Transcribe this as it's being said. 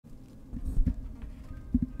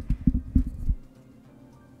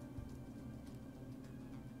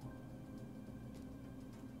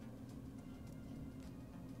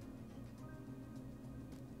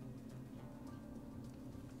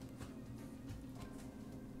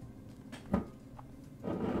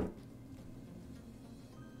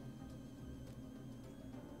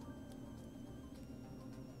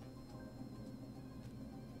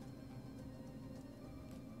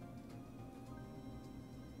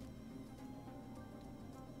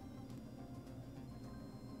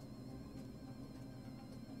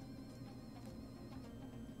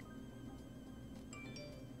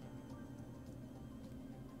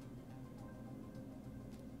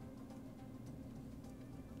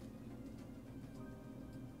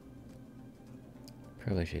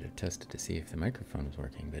Probably should have tested to see if the microphone was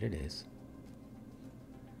working, but it is.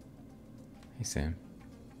 Hey, Sam.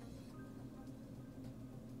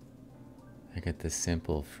 I got this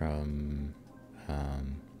sample from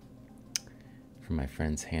my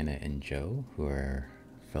friends Hannah and Joe, who are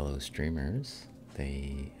fellow streamers.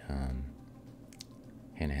 They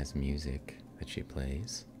Hannah has music that she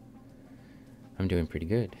plays. I'm doing pretty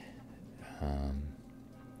good.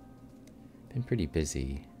 Been pretty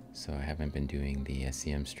busy, so I haven't been doing the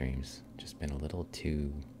SEM streams. Just been a little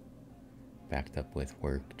too backed up with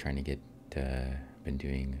work, trying to get,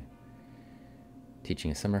 been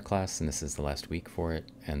teaching a summer class, and this is the last week for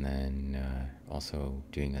it, and then also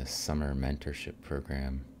doing a summer mentorship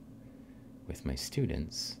program with my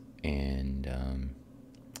students, and the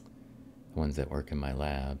ones that work in my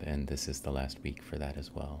lab, and this is the last week for that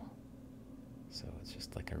as well. So it's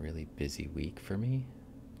just like a really busy week for me,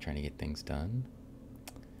 trying to get things done.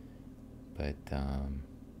 But I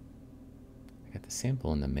got the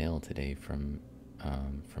sample in the mail today from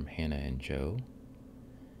Hannah and Joe,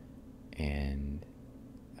 and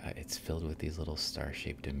it's filled with these little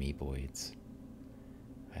star-shaped amoeboids.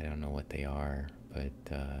 I don't know what they are, but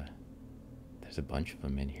there's a bunch of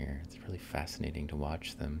them in here. It's really fascinating to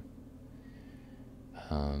watch them.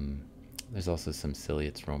 There's also some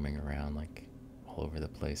ciliates roaming around like all over the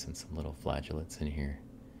place, and some little flagellates in here,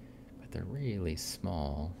 but they're really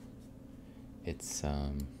small. It's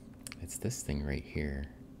this thing right here.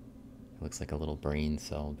 It looks like a little brain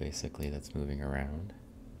cell, basically, that's moving around.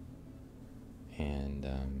 And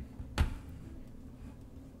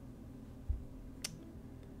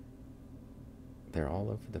they're all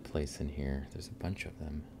over the place in here. There's a bunch of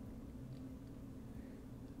them.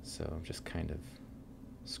 So I'm just kind of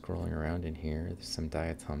scrolling around in here. There's some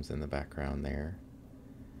diatoms in the background there.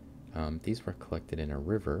 These were collected in a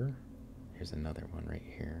river. Here's another one right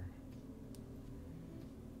here.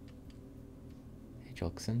 Hey,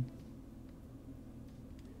 Jolkson.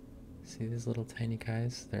 See these little tiny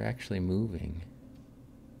guys? They're actually moving.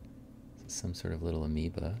 This is some sort of little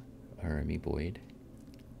amoeba, or amoeboid.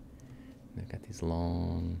 And they've got these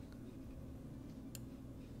long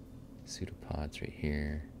pseudopods right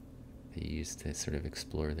here that you use to sort of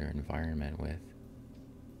explore their environment with.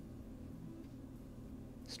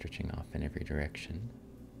 Stretching off in every direction.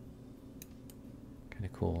 Kind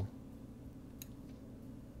of cool.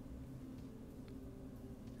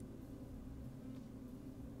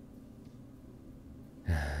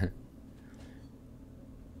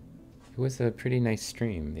 It was a pretty nice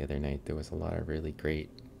stream the other night. There was a lot of really great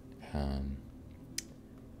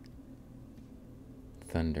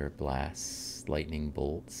thunder blasts, lightning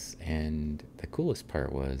bolts, and the coolest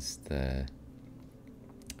part was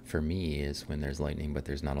for me, is when there's lightning but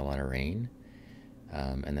there's not a lot of rain,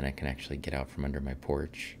 and then I can actually get out from under my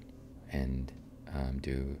porch and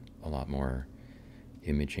do a lot more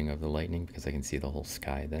imaging of the lightning, because I can see the whole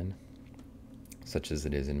sky then, such as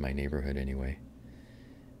it is in my neighborhood anyway.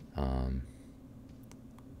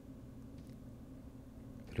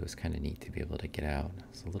 But it was kind of neat to be able to get out. It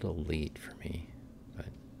was a little late for me, but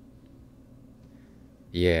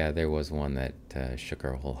yeah, there was one that shook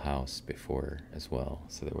our whole house before as well,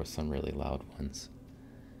 so there were some really loud ones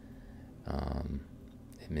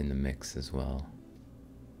in the mix as well.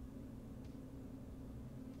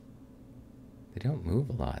 They don't move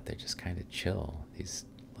a lot, they're just kind of chill, these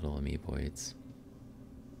little amoeboids.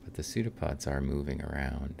 But the pseudopods are moving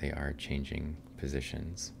around, they are changing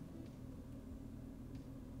positions.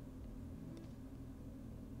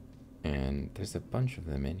 And there's a bunch of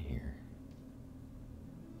them in here.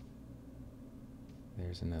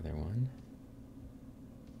 There's another one.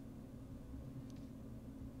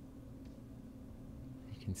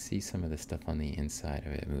 You can see some of the stuff on the inside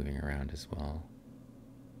of it moving around as well.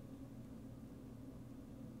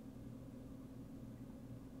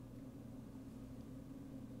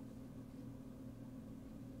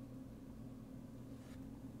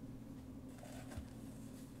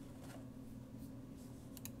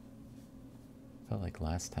 Felt like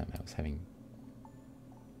last time I was having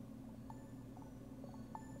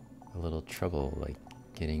a little trouble, like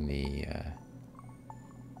getting the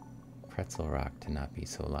pretzel rock to not be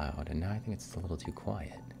so loud, and now I think it's a little too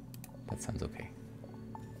quiet. That sounds okay.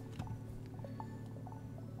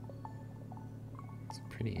 It's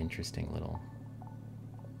pretty interesting little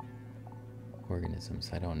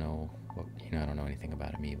organisms. I don't know what, I don't know anything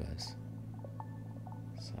about amoebas,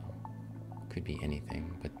 so could be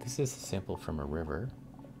anything. But this is a sample from a river.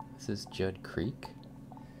 This is Judd Creek.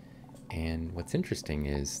 And what's interesting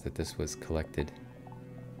is that this was collected.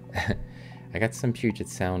 I got some Puget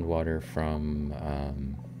Sound water from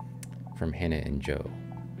Hannah and Joe,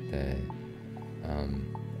 the um,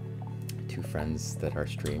 two friends that are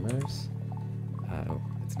streamers. Oh,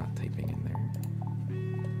 it's not typing in there.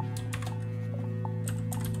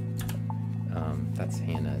 That's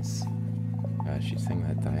Hannah's. She sang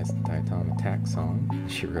that Diatom Attack song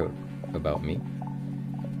she wrote about me.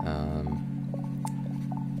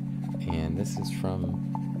 And this is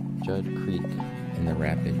from Judd Creek in the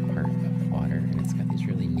rapid part of the water, and it's got these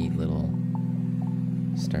really neat little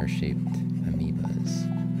star-shaped amoebas,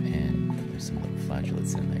 and there's some little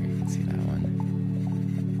flagellates in there. You can see that one.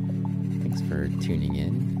 Thanks for tuning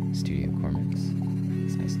in, Studio Cormix.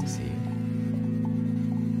 It's nice to see you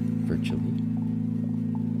virtually.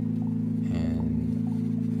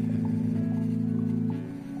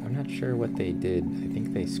 Sure what they did. I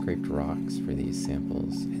think they scraped rocks for these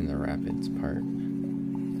samples in the rapids part,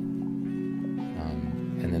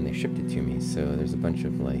 and then they shipped it to me. So there's a bunch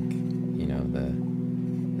of, like, you know, the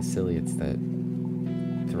ciliates that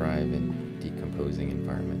thrive in decomposing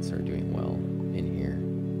environments are doing well in here,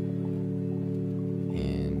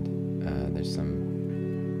 and there's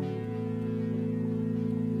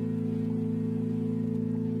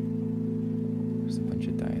a bunch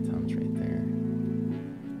of diatoms right there.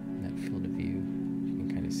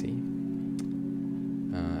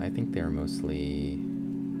 I think they're mostly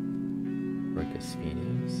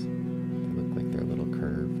Rhoecospheniums. They look like they're little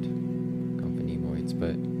curved gomphonemoids,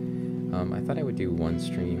 but I thought I would do one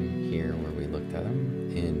stream here where we looked at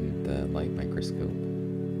them in the light microscope,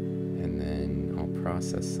 and then I'll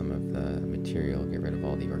process some of the material, get rid of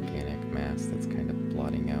all the organic mass that's kind of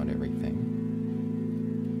blotting out everything,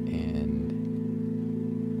 and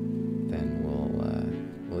then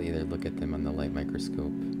we'll either look at them on the light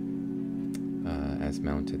microscope as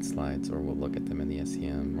mounted slides, or we'll look at them in the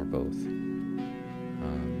SEM, or both,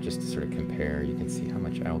 just to sort of compare. You can see how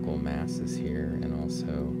much algal mass is here, and also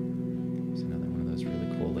there's another one of those really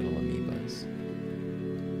cool little amoebas.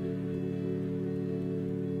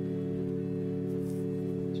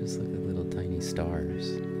 Just look at little tiny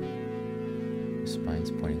stars, spines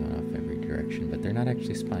pointing off every direction, but they're not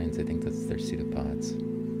actually spines. I think they're pseudopods.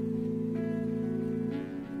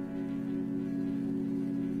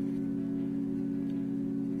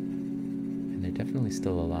 Definitely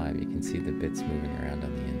still alive. You can see the bits moving around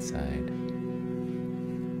on the inside.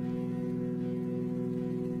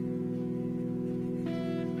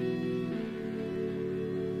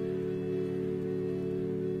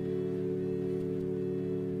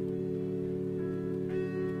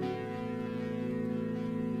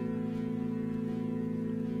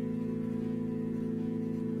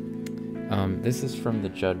 This is from the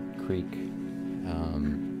Judd Creek.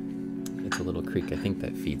 It's a little creek, I think,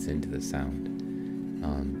 that feeds into the sound.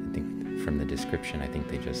 I think from the description, I think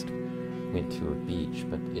they just went to a beach,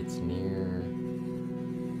 but it's near...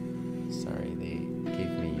 Sorry, they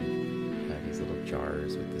gave me these little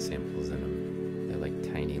jars with the samples in them. They're like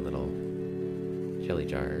tiny little jelly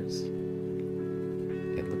jars.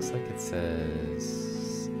 It looks like it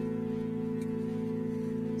says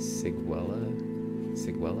Siguela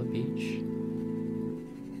Beach.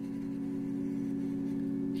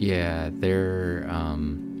 Yeah,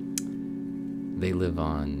 they live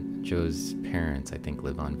on, Joe's parents, I think,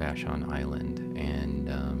 live on Vashon Island, and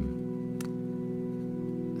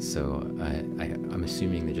so I'm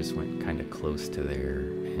assuming they just went kind of close to there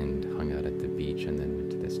and hung out at the beach, and then went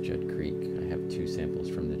to this Judd Creek. I have two samples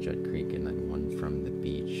from the Judd Creek and then one from the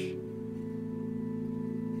beach.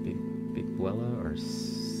 Biguela or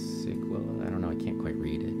Siguela? I don't know, I can't quite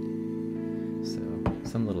read it. So,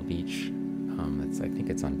 some little beach, I think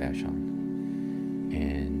it's on Vashon.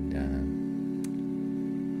 And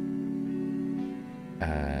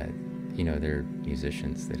you know, they're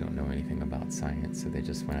musicians, they don't know anything about science, so they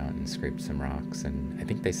just went out and scraped some rocks, and I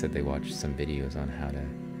think they said they watched some videos on how to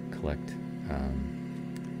collect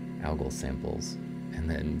algal samples, and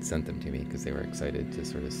then sent them to me because they were excited to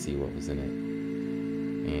sort of see what was in it.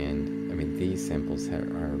 And I mean, these samples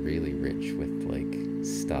are really rich with like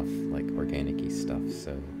stuff, like organic-y stuff,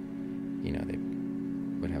 so you know, they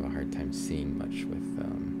would have a hard time seeing much with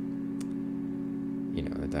you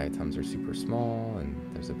know, the diatoms are super small, and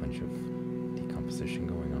there's a bunch of decomposition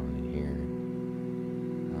going on in here.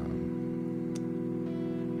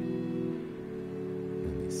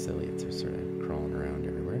 And these ciliates are sort of crawling around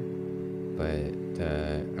everywhere. But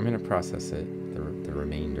I'm going to process it, the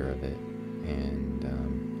remainder of it, and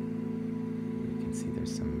you can see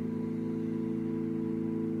there's some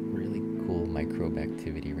really cool microbe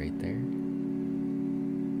activity right there.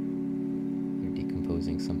 You're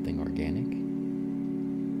decomposing something organic.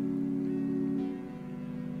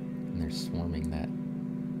 Swarming that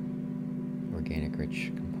organic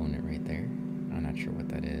rich component right there. I'm not sure what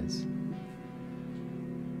that is.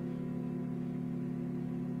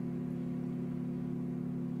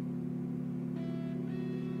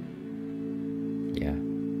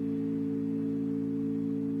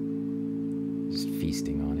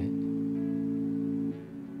 feasting on it.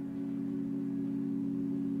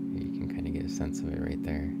 You can kind of get a sense of it right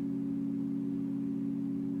there.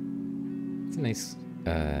 It's a nice,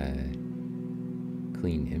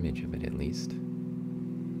 clean image of it, at least.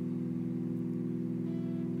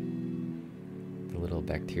 The little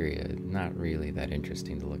bacteria, not really that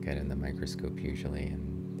interesting to look at in the microscope usually,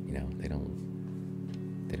 and you know they don't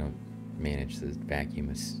manage the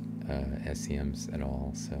vacuum SEMs at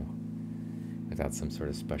all. So without some sort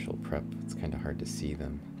of special prep, it's kind of hard to see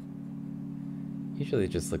them. Usually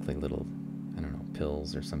they just look like little, I don't know,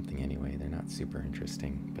 pills or something anyway. They're not super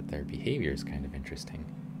interesting, but their behavior is kind of interesting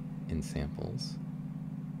in samples.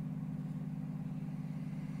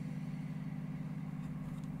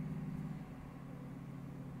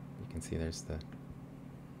 You can see there's the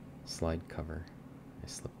slide cover I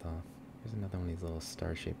slipped off. There's another one of these little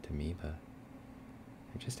star-shaped amoeba.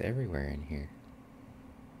 They're just everywhere in here.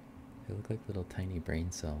 They look like little tiny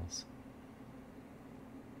brain cells.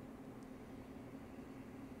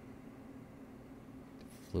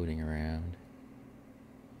 Floating around,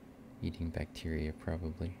 eating bacteria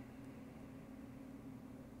probably.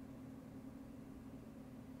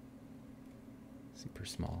 Super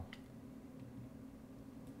small.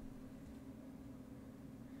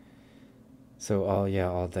 So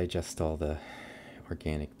I'll digest all the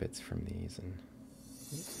organic bits from these, and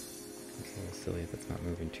there's a little cilia that's not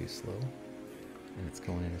moving too slow, and it's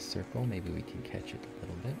going in a circle. Maybe we can catch it a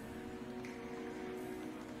little bit.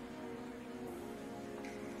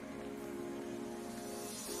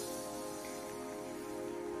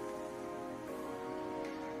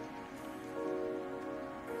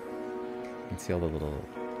 You can see all the little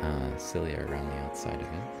cilia around the outside of it.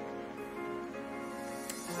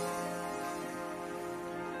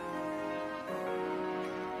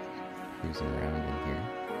 Cruising around in here.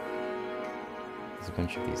 There's a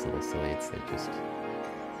bunch of these little ciliates that just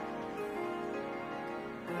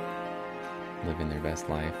living their best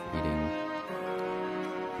life, eating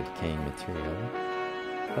the decaying material.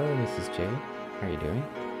 Hello, Mrs. J. How are you doing?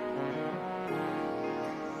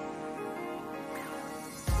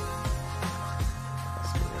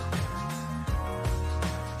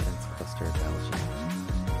 Dense cluster of algae.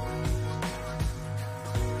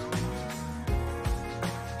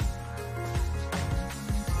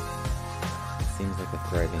 Seems like a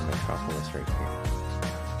thriving metropolis right here.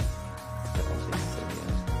 It's got all these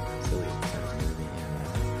cilia kind of moving in and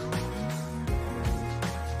out.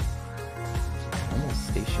 And almost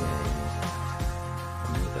stationary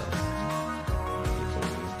amoebas. People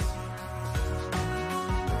leaves.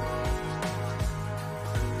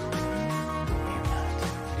 Damn that.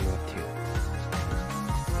 What are you up to?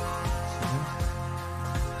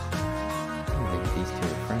 Oh, look at these two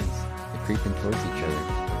are friends. They're creeping towards each other.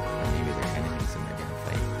 Or maybe they're enemies and they're gonna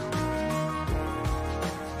fight.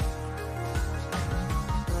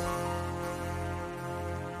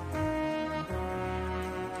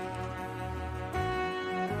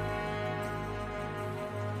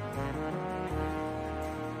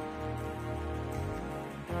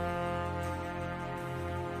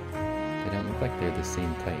 They don't look like they're the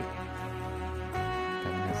same type. That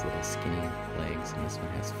one has little skinny legs and this one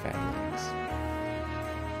has fat legs.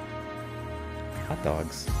 Hot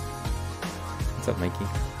dogs. What's up, Mikey?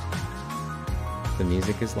 The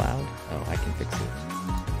music is loud? Oh, I can fix it.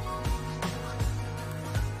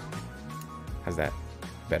 How's that?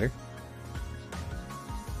 Better?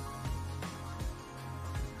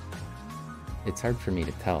 It's hard for me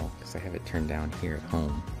to tell because I have it turned down here at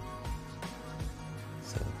home.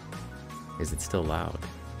 So, is it still loud?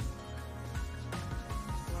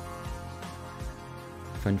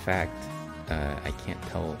 Fun fact, I can't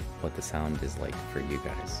tell what the sound is like for you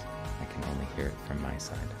guys. I can only hear it from my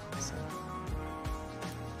side, so.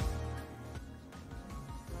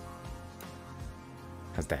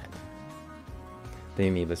 How's that? The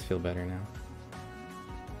amoebas feel better now?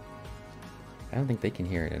 I don't think they can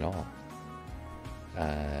hear it at all.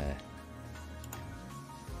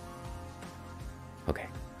 Okay.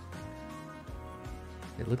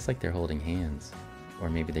 It looks like they're holding hands, or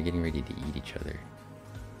maybe they're getting ready to eat each other.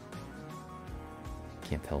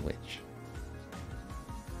 Can't tell which.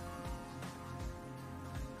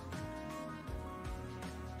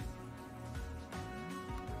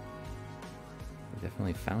 They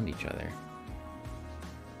definitely found each other.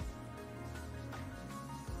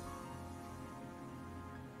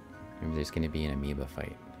 Maybe there's going to be an amoeba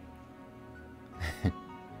fight.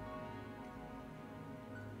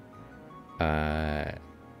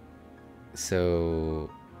 So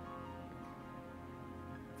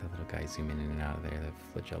that little guy zooming in and out of there, that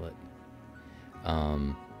flagellate.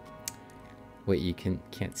 What you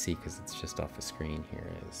can't see because it's just off a screen here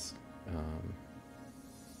is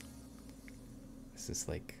this is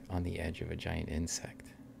like on the edge of a giant insect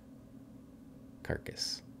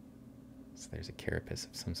carcass. So there's a carapace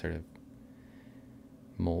of some sort of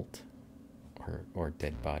molt or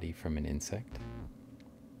dead body from an insect.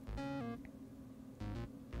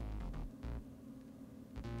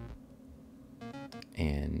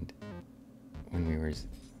 And when we were, it's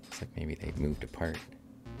like maybe they moved apart.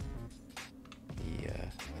 The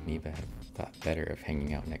amoeba have thought better of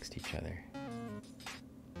hanging out next to each other.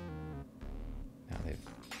 Now they've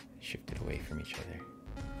shifted away from each other.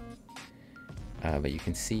 But you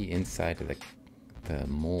can see inside of the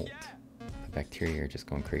mold, the bacteria are just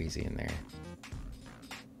going crazy in there,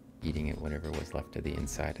 eating at whatever was left of the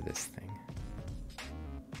inside of this thing.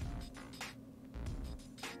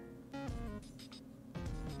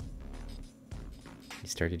 You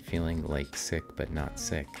started feeling like sick, but not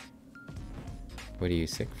sick. What are you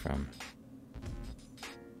sick from?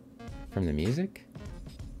 From the music?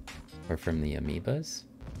 Or from the amoebas?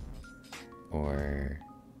 Or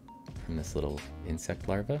from this little insect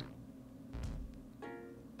larva?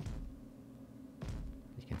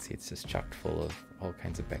 You can see it's just chock full of all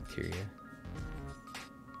kinds of bacteria.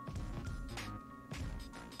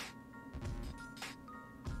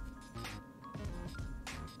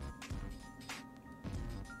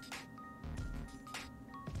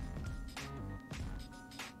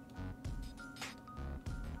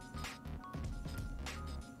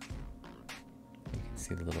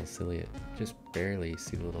 See the little cilia, just barely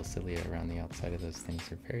see the little cilia around the outside of those things.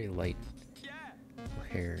 They're very light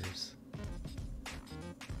hairs.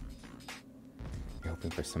 You're hoping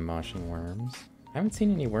for some moshing worms. I haven't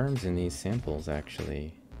seen any worms in these samples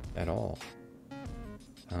actually at all.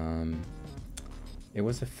 It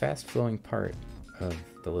was a fast-flowing part of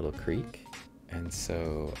the little creek, and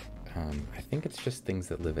so I think it's just things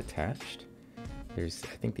that live attached. I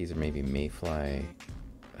think these are maybe mayfly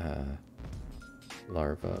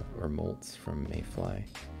larvae or molts from mayfly,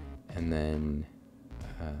 and then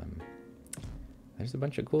there's a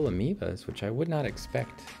bunch of cool amoebas, which I would not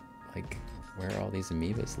expect. Like, where are all these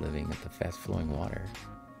amoebas living at the fast-flowing water?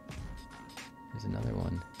 There's another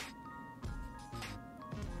one.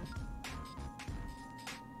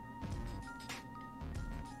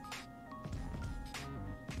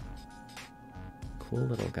 Cool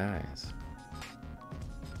little guys.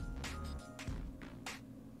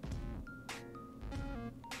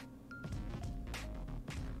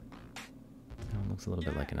 Looks a little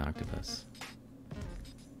bit like an octopus.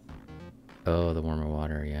 Oh, the warmer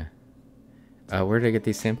water, yeah. Where did I get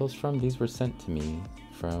these samples from? These were sent to me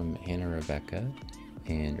from Rebekah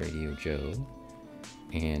and RadioJoe.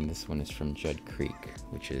 And this one is from Judd Creek,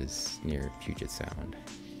 which is near Puget Sound.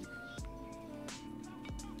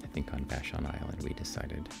 I think on Vashon Island, we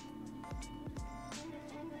decided.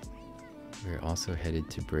 We're also headed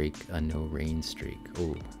to break a no rain streak.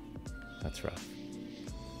 Oh, that's rough.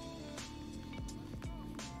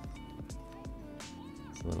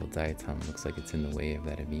 The little diatom looks like it's in the way of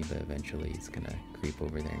that amoeba. Eventually it's gonna creep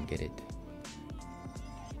over there and get it.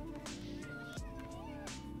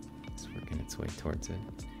 It's working its way towards it.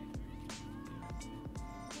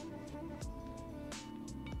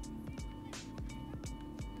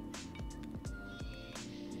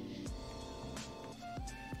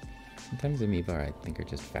 Sometimes amoeba, I think, are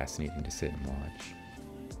just fascinating to sit and watch.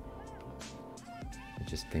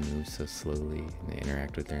 They move so slowly and they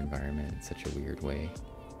interact with their environment in such a weird way.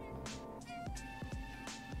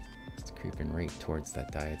 It's creeping right towards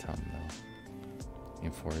that diatom though.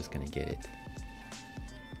 And 4 is gonna get it.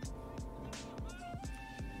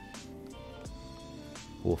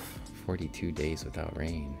 Woof, 42 days without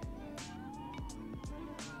rain.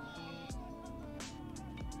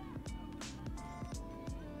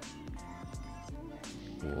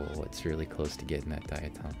 Whoa, it's really close to getting that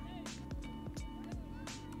diatom.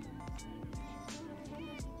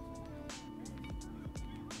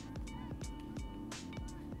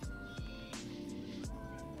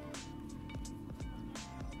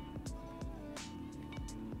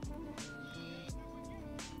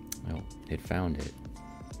 It found it.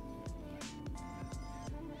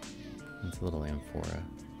 It's a little amphora.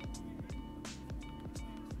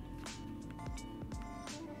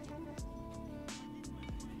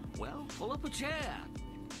 Well, pull up a chair.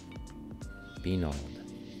 Beanold,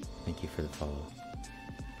 thank you for the follow.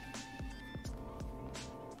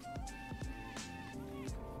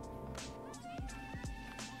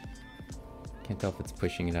 Can't tell if it's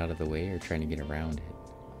pushing it out of the way or trying to get around it.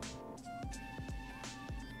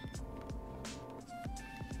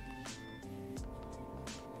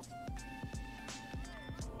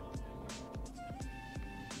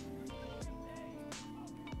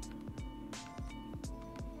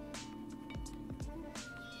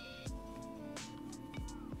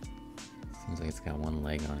 got one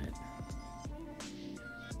leg on it.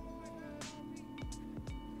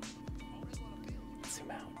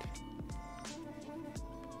 Zoom out.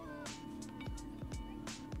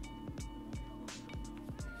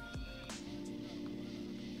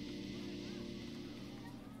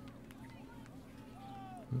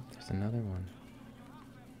 Oop, there's another one.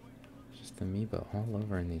 Just amoeba all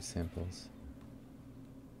over in these samples.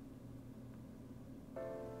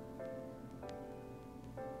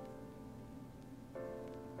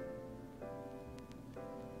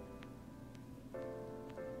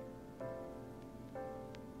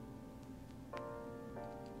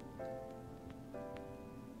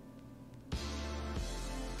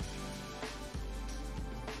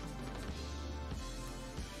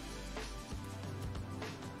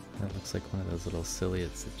 That looks like one of those little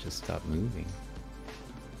ciliates that just stopped moving.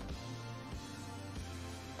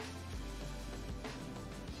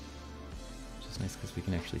 Which is nice because we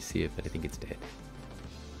can actually see it, but I think it's dead.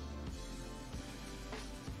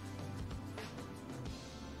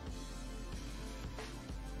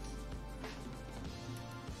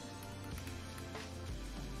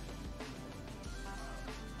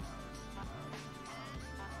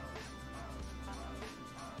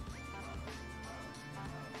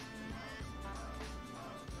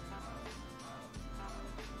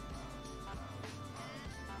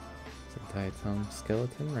 Diatom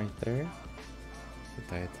skeleton right there.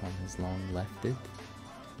 The diatom has long lefted.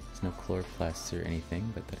 There's no chloroplasts or anything,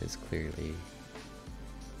 but that is clearly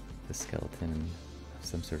the skeleton of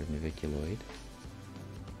some sort of naviculoid.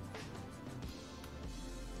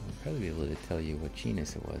 I'd probably be able to tell you what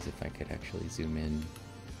genus it was if I could actually zoom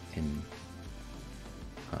in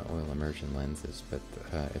oil immersion lenses, but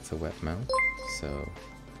it's a wet mount, so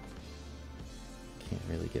can't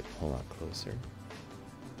really get a whole lot closer.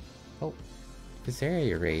 Oh, Pizzeria,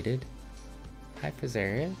 you're rated. Hi,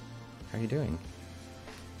 Pizzeria. How are you doing?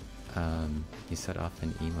 You set off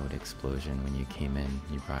an emote explosion when you came in.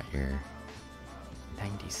 You brought your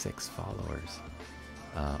 96 followers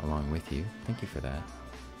along with you. Thank you for that.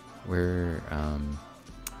 We're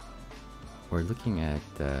looking at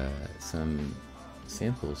some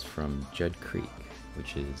samples from Judd Creek,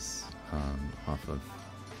 which is off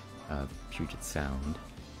of Puget Sound.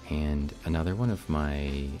 And another one of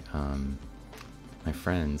my my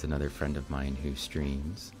friends, another friend of mine who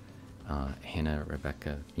streams, Hannah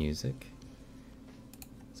Rebekah Music.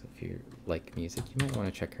 So if you like music, you might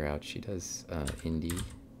want to check her out. She does indie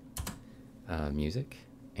music,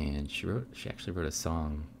 and she actually wrote a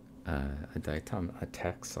song, a Diatom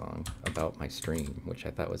Attack song about my stream, which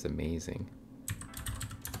I thought was amazing.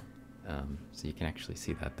 So you can actually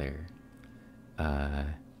see that there.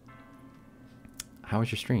 How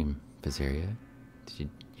was your stream, Pizzeria?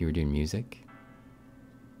 You were doing music?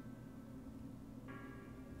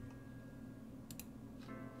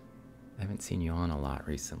 I haven't seen you on a lot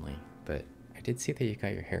recently, but I did see that you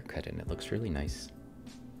got your hair cut and it looks really nice.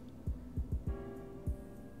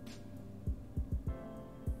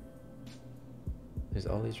 There's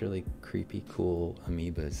all these really creepy, cool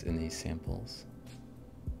amoebas in these samples.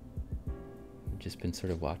 I've just been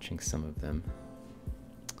sort of watching some of them.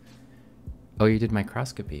 Oh, you did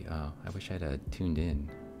microscopy. Oh, I wish I'd tuned in.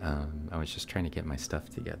 I was just trying to get my stuff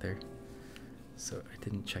together, so I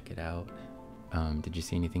didn't check it out. Did you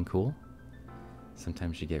see anything cool?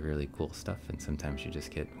 Sometimes you get really cool stuff, and sometimes you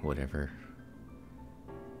just get whatever.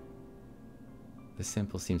 This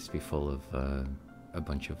sample seems to be full of a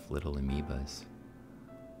bunch of little amoebas,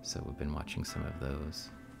 so we've been watching some of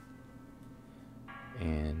those.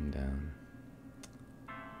 And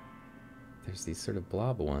there's these sort of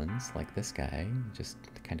blob ones, like this guy, just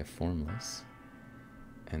kind of formless.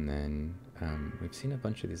 And then we've seen a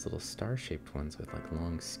bunch of these little star-shaped ones with like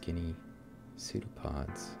long, skinny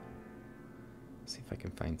pseudopods. See if I can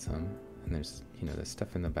find some. And there's, you know, the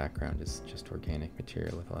stuff in the background is just organic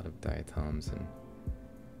material with a lot of diatoms, and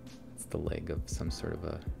it's the leg of some sort of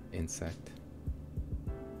a insect.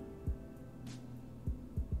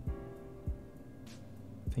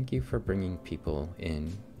 Thank you for bringing people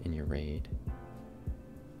in your raid.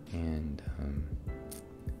 And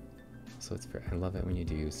so I love it when you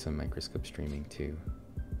do some microscope streaming too.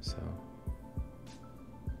 So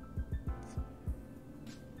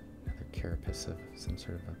another carapace of some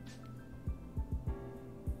sort of a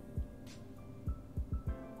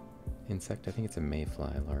insect. I think it's a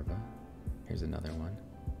mayfly larva. Here's another one.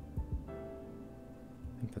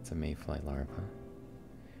 I think that's a mayfly larva.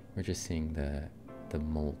 We're just seeing the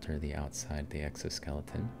molt, or the outside, the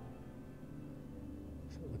exoskeleton.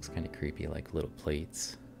 So it looks kind of creepy, like little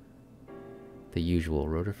plates. The usual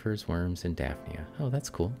rotifers, worms, and Daphnia. Oh, that's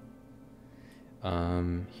cool.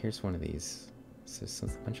 Here's one of these So there's a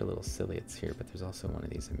bunch of little ciliates here, but there's also one of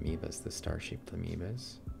these amoebas, the star-shaped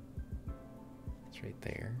amoebas. It's right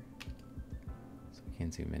there. So we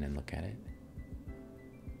can zoom in and look at it.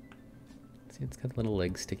 See, it's got little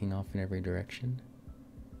legs sticking off in every direction.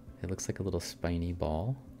 It looks like a little spiny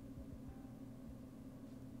ball.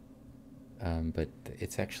 But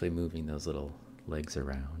it's actually moving those little legs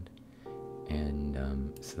around.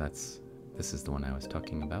 And so this is the one I was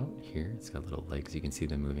talking about here. It's got little legs. You can see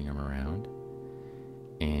them moving them around.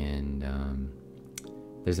 And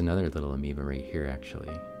there's another little amoeba right here,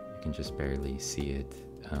 actually. You can just barely see it.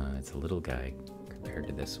 It's a little guy compared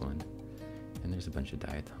to this one. And there's a bunch of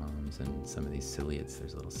diatoms and some of these ciliates.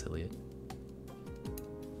 There's a little ciliate.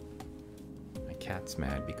 My cat's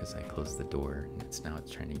mad because I closed the door and it's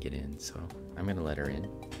trying to get in, so I'm gonna let her in.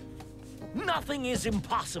 Nothing is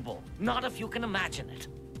impossible, not if you can imagine it.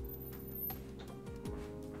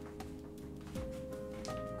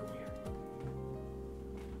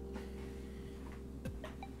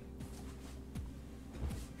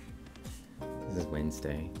 This is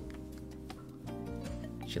Wednesday.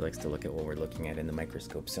 She likes to look at what we're looking at in the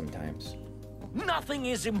microscope sometimes. Nothing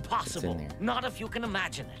is impossible, What's in there? not if you can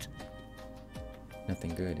imagine it.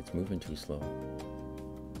 Nothing good, it's moving too slow.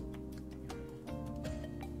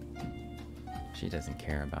 She doesn't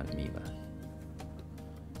care about amoeba.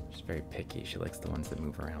 She's very picky. She likes the ones that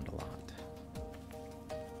move around a lot.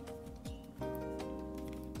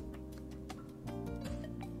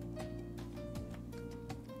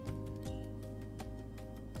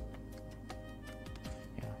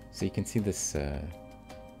 Yeah, so you can see this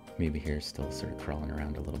amoeba here is still sort of crawling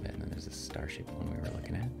around a little bit, and then there's this star-shaped one we were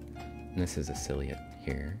looking at. And this is a ciliate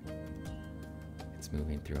here. It's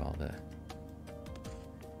moving through all the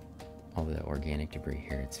organic debris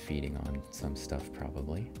here. It's feeding on some stuff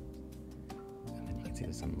probably. And then you can see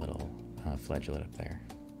there's some little flagellate up there.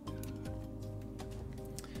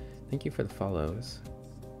 Thank you for the follows.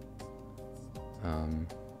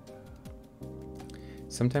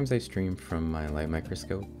 Sometimes I stream from my light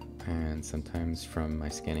microscope and sometimes from my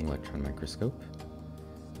scanning electron microscope.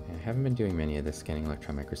 I haven't been doing many of the scanning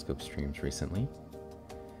electron microscope streams recently.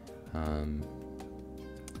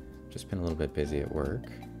 Just been a little bit busy at work.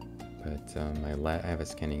 But I have a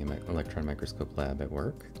scanning electron microscope lab at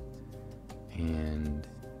work, and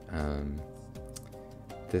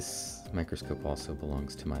this microscope also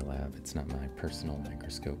belongs to my lab. It's not my personal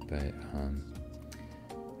microscope, but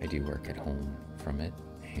I do work at home from it,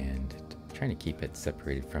 and trying to keep it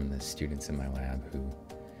separated from the students in my lab who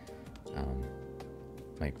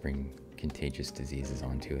might bring contagious diseases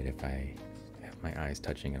onto it. If I have my eyes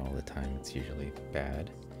touching it all the time, it's usually bad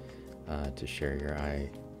to share your eye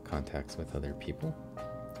contacts with other people.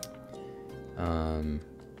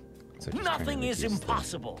 So Nothing is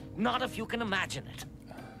impossible, not if you can imagine it.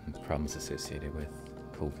 Problems associated with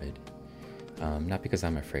COVID. Not because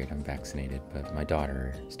I'm afraid I'm vaccinated, but my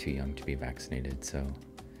daughter is too young to be vaccinated, so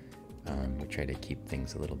we try to keep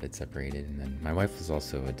things a little bit separated. And then my wife is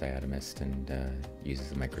also a diatomist and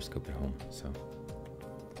uses a microscope at home, so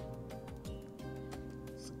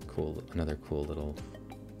it's cool. Another cool little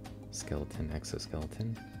skeleton,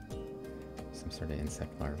 exoskeleton. Some sort of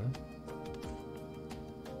insect larva.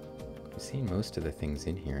 We've seen most of the things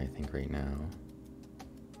in here, I think, right now.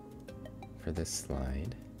 For this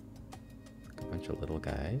slide, a bunch of little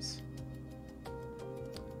guys.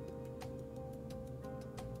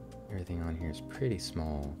 Everything on here is pretty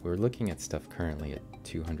small. We're looking at stuff currently at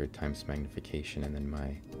 200 times magnification, and then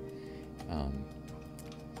my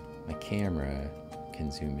camera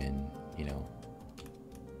can zoom in, you know,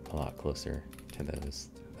 a lot closer to those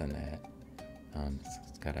than that.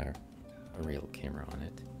 It's got a real camera on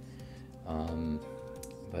it.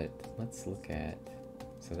 But let's look at,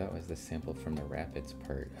 so that was the sample from the rapids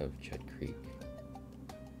part of Judd Creek.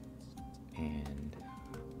 And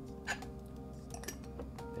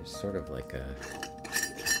there's sort of like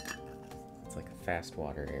it's like a fast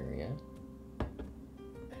water area.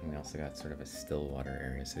 And we also got sort of a still water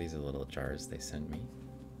area. So these are little jars they sent me.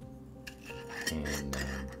 And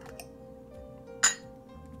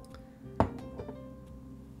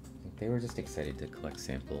they were just excited to collect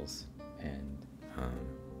samples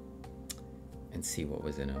and see what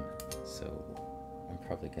was in them. So I'm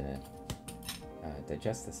probably gonna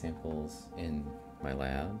digest the samples in my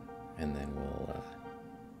lab, and then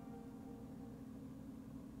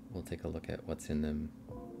we'll take a look at what's in them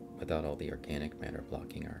without all the organic matter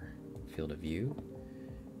blocking our field of view.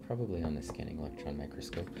 Probably on the scanning electron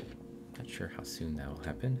microscope. Not sure how soon that will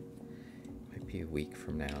happen. Might be a week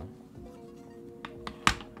from now.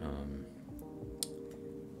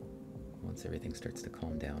 Once everything starts to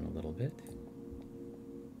calm down a little bit.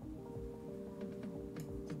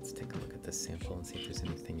 this sample and see if there's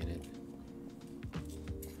anything in it.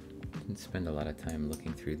 Didn't spend a lot of time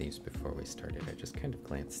looking through these before we started. I just kind of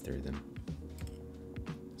glanced through them.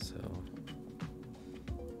 So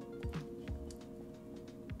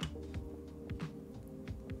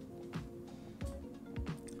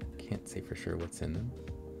can't say for sure what's in them.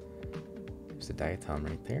 There's a diatom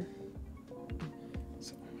right there.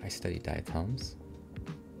 So I study diatoms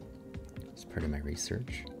as part of my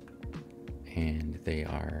research, and they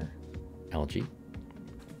are algae.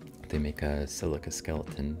 They make a silica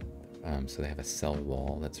skeleton, so they have a cell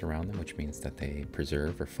wall that's around them, which means that they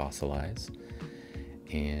preserve or fossilize,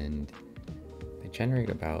 and they generate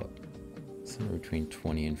about somewhere between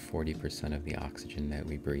 20 and 40% of the oxygen that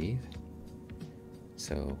we breathe.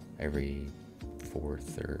 So every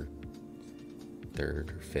fourth or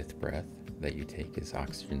third or fifth breath that you take is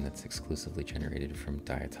oxygen that's exclusively generated from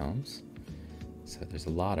diatoms. So there's a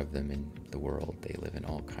lot of them in the world. They live in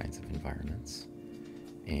all kinds of environments.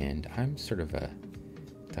 And I'm sort of a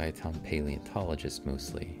diatom paleontologist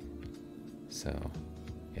mostly. So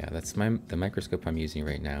yeah, that's the microscope I'm using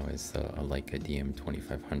right now is a Leica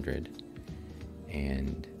DM2500.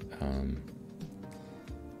 And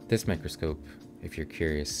this microscope, if you're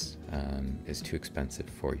curious, is too expensive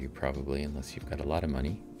for you probably, unless you've got a lot of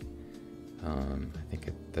money. I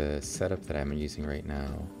think the setup that I'm using right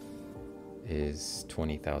now is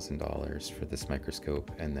 $20,000 for this microscope,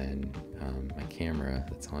 and then my camera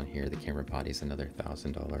that's on here, the camera body is another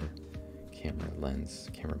 $1,000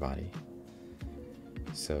 camera body.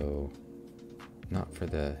 So not for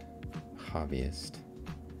the hobbyist,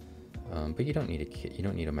 but you don't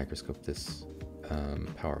need a microscope this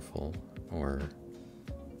powerful or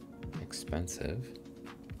expensive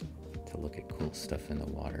to look at cool stuff in the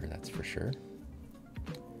water, that's for sure.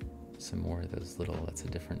 Some more of those little, some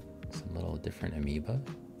little different amoeba.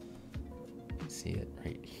 See it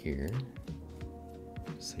right here,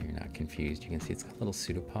 so you're not confused. You can see it's got little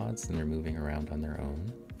pseudopods and they're moving around on their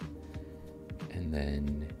own. And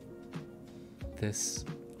then this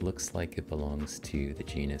looks like it belongs to the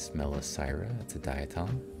genus Melisira. It's a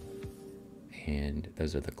diatom. And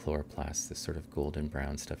those are the chloroplasts, this sort of golden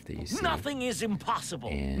brown stuff that you see. Nothing is impossible.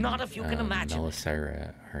 And, not if you can imagine it.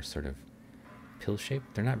 Melisira are sort of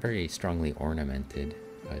pill-shaped. They're not very strongly ornamented,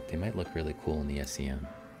 but they might look really cool in the SEM.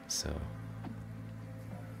 So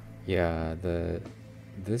yeah,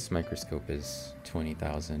 this microscope is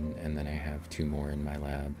 $20,000, and then I have two more in my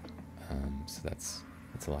lab. So that's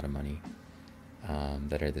a lot of money.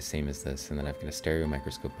 That are the same as this, and then I've got a stereo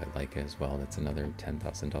microscope by Leica as well. That's another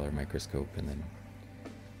 $10,000 microscope, and then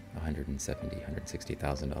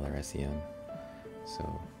 $160,000 SEM.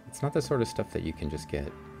 So it's not the sort of stuff that you can just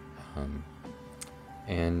get.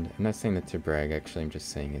 And I'm not saying that to brag. Actually, I'm just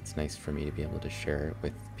saying it's nice for me to be able to share it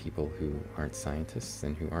with people who aren't scientists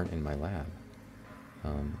and who aren't in my lab.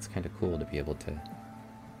 It's kind of cool to be able to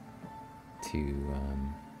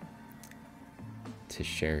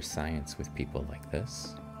share science with people like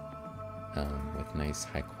this, with nice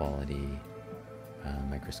high quality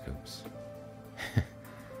microscopes.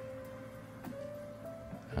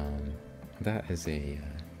 That is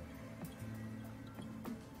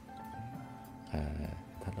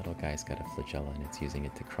that little guy's got a flagella and it's using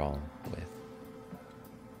it to crawl with.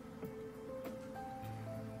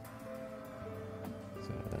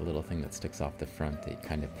 So that little thing that sticks off the front, it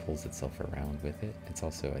kind of pulls itself around with it. It's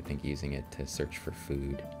also, I think, using it to search for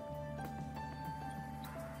food.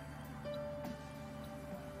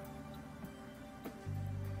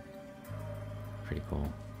 Pretty cool.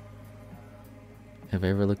 Have I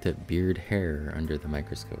ever looked at beard hair under the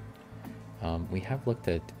microscope? We have looked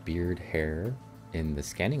at beard hair in the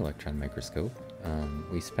scanning electron microscope.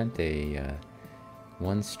 We spent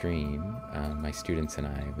one stream, my students and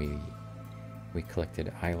I, we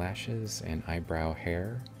collected eyelashes and eyebrow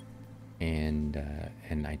hair, and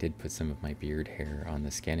I did put some of my beard hair on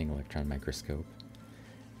the scanning electron microscope.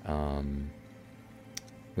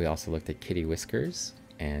 We also looked at kitty whiskers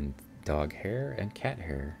and dog hair and cat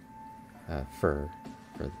hair, fur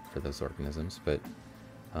for those organisms. But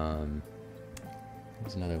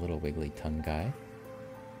there's another little wiggly tongue guy.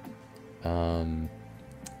 And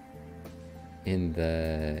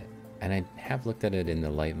I have looked at it in the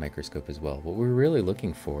light microscope as well. What we were really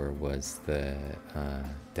looking for was the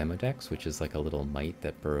Demodex, which is like a little mite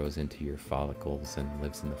that burrows into your follicles and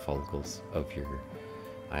lives in the follicles of your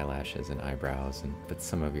eyelashes and eyebrows, but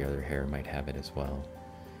some of your other hair might have it as well.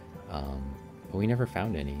 But we never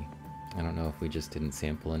found any. I don't know if we just didn't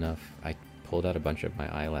sample enough. I pulled out a bunch of my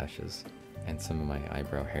eyelashes and some of my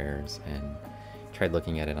eyebrow hairs and tried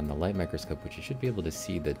looking at it on the light microscope, which you should be able to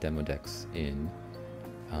see the Demodex in,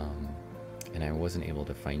 and I wasn't able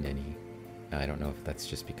to find any. I don't know if that's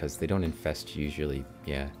just because they don't infest usually.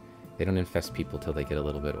 Yeah, they don't infest people till they get a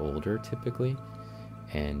little bit older typically.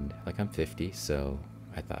 And like I'm 50, so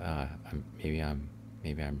I thought maybe I'm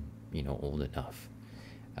old enough.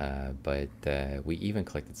 But we even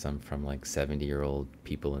collected some from like 70-year-old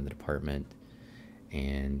people in the department,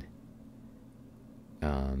 and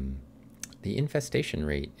the infestation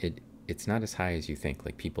rate, it's not as high as you think.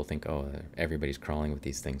 Like people think, oh, everybody's crawling with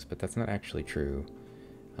these things, but that's not actually true.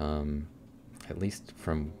 At least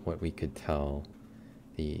from what we could tell,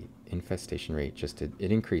 the infestation rate just it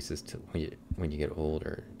increases to when you get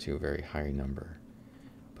older to a very high number,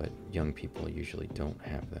 but young people usually don't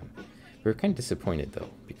have them. We were kind of disappointed though,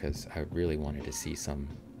 because I really wanted to see some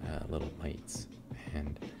little mites,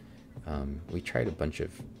 and we tried a bunch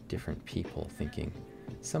of different people thinking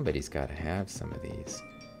somebody's got to have some of these,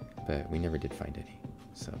 but we never did find any,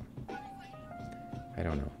 so I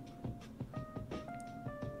don't know.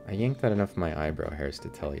 I yanked out enough of my eyebrow hairs to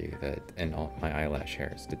tell you that, and all my eyelash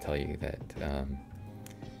hairs to tell you that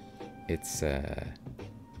it's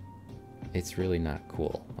really not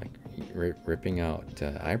cool. Like ripping out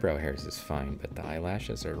eyebrow hairs is fine, but the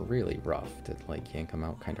eyelashes are really rough. To like yank them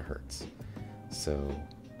out kind of hurts. So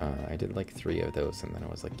I did like 3 of those, and then I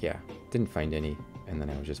was like, yeah, didn't find any, and then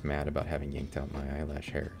I was just mad about having yanked out my eyelash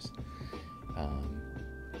hairs.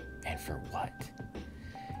 And for what?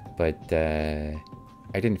 But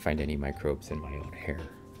I didn't find any microbes in my own hair,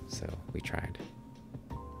 so we tried.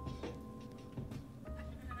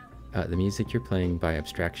 The music you're playing by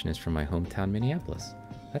Abstraction is from my hometown, Minneapolis.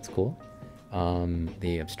 That's cool.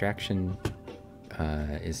 The Abstraction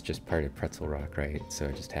is just part of Pretzel Rock, right? So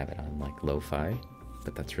I just have it on like lo-fi,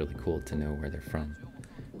 but that's really cool to know where they're from.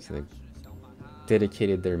 So they've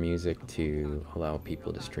dedicated their music to allow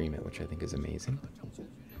people to stream it, which I think is amazing.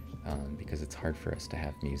 Because it's hard for us to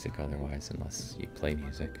have music otherwise unless you play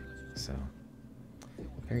music. So,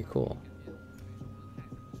 very cool.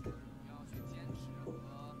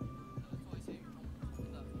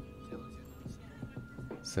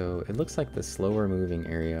 So it looks like the slower moving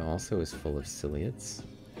area also is full of ciliates,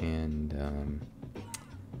 and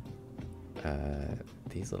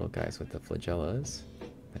these little guys with the flagellas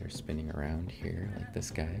that are spinning around here, like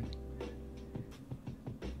this guy.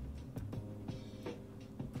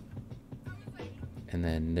 And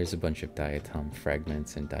then there's a bunch of diatom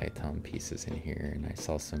fragments and diatom pieces in here, and I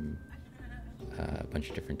saw some a bunch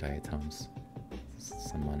of different diatoms,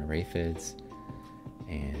 some monoraphids,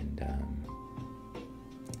 and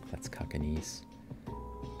that's Cockanies.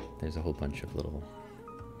 There's a whole bunch of little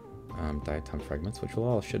diatom fragments, which will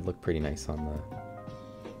all should look pretty nice on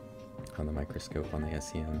the microscope on the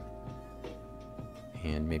SEM,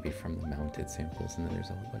 and maybe from the mounted samples. And then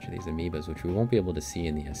there's a whole bunch of these amoebas, which we won't be able to see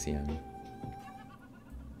in the SEM.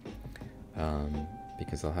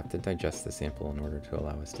 Because I'll have to digest the sample in order to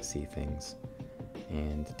allow us to see things.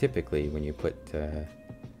 And typically when you put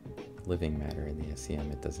living matter in the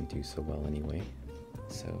SEM, it doesn't do so well anyway.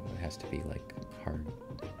 So it has to be like hard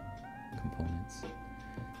components.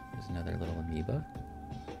 There's another little amoeba.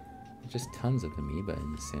 Just tons of amoeba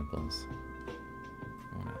in the samples.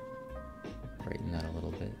 I want to brighten that a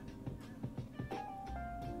little bit.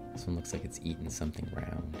 This one looks like it's eaten something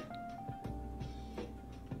round.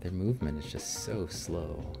 Their movement is just so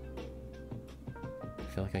slow. I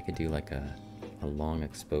feel like I could do like a long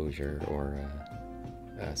exposure or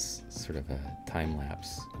a sort of a time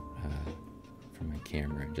lapse from my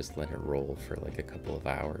camera and just let it roll for like a couple of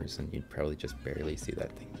hours, and you'd probably just barely see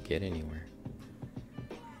that thing get anywhere.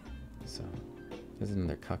 So there's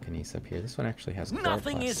another Cockanies up here. This one actually has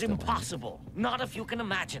nothing is impossible, not if you can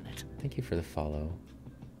imagine it. Thank you for the follow,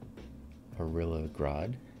 Orilla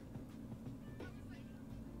Grod.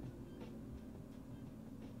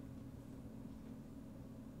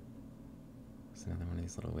 Another one of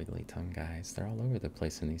these little wiggly tongue guys. They're all over the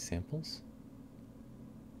place in these samples.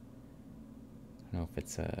 I don't know if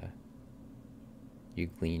it's a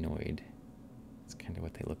euglenoid. It's kind of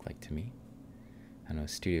what they look like to me. I know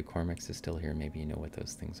Studio Cormix is still here. Maybe you know what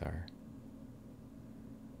those things are.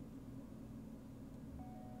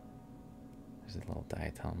 There's a little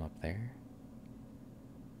diatom up there.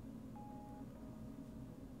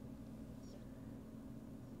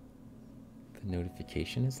 The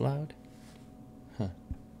notification is loud? Huh.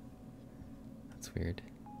 That's weird.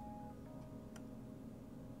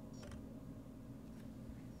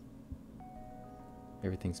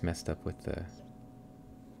 Everything's messed up with the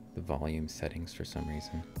volume settings for some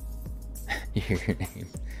reason. Your name.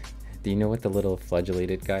 Do you know what the little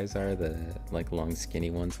flagellated guys are? The like long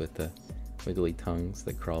skinny ones with the wiggly tongues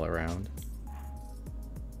that crawl around?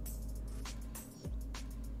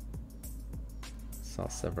 saw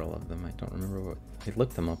several of them. I don't remember what... I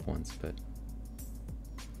looked them up once, but...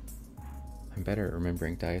 I'm better at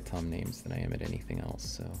remembering diatom names than I am at anything else,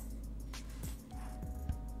 so...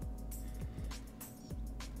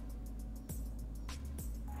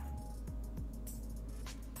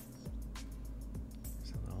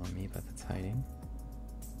 There's a little amoeba that's hiding.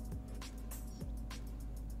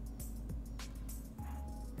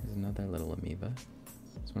 There's another little amoeba.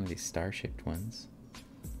 It's one of these star-shaped ones.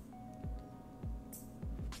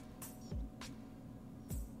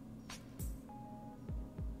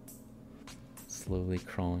 Slowly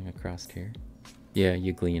crawling across here. Yeah,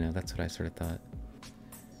 Euglena, that's what I sort of thought.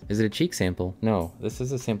 Is it a cheek sample? No, this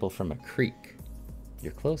is a sample from a creek.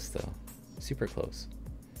 You're close though, super close.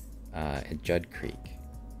 At Judd Creek.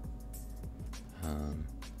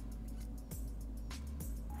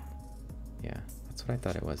 Yeah, that's what I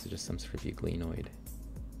thought it was, just some sort of euglenoid.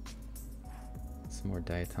 Some more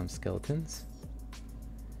diatom skeletons.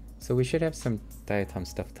 So we should have some diatom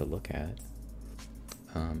stuff to look at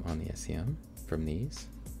on the SEM from these.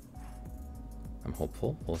 I'm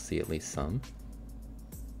hopeful we'll see at least some.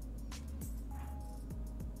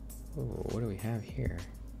 Oh, what do we have here?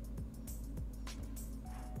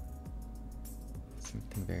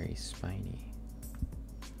 Something very spiny.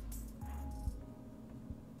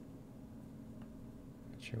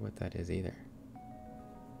 Not sure what that is either.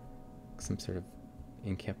 Some sort of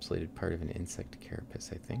encapsulated part of an insect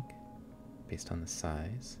carapace, I think, based on the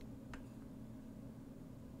size.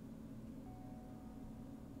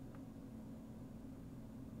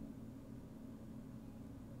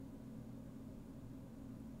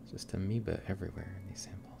 Just amoeba everywhere in these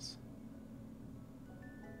samples.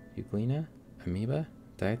 Euglena? Amoeba?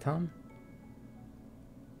 Diatom?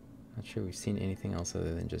 Not sure we've seen anything else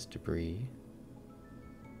other than just debris.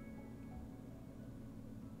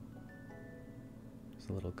 There's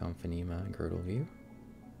a little Gomphanema and girdle view.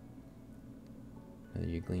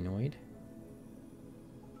 Another euglenoid.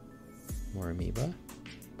 More amoeba.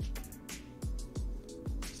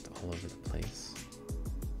 Just all over the place.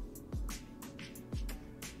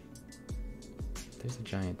 There's a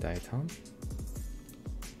giant diatom.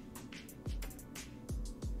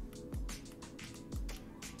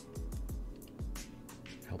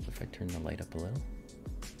 Help if I turn the light up a little.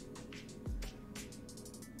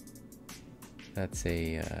 That's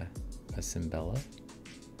a Cymbella.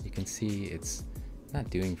 You can see it's not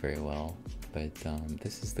doing very well, but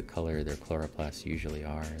this is the color their chloroplasts usually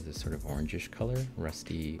are, this sort of orangish color,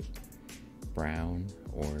 rusty brown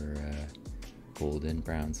or golden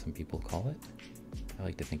brown, some people call it. I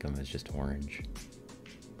like to think of them as just orange,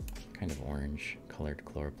 kind of orange colored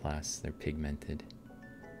chloroplasts. They're pigmented.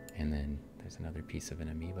 And then there's another piece of an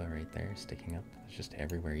amoeba right there sticking up. It's just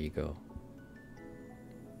everywhere you go.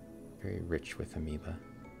 Very rich with amoeba.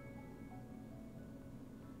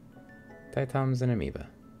 Diatoms and amoeba.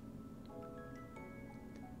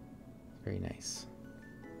 Very nice.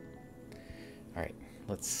 Alright,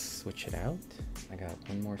 let's switch it out. I got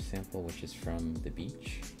one more sample which is from the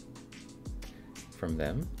beach. From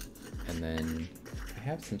them, and then I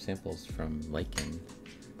have some samples from Lichen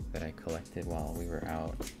that I collected while we were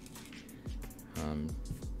out.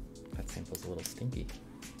 That sample's a little stinky.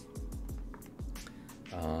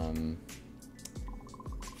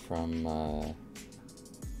 From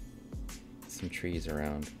some trees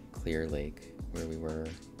around Clear Lake where we were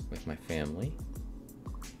with my family.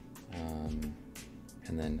 And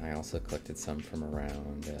then I also collected some from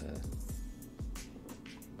around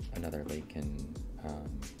another lake in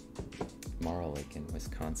Mara Lake in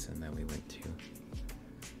Wisconsin that we went to.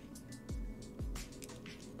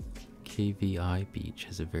 KVI Beach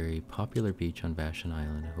is a very popular beach on Vashon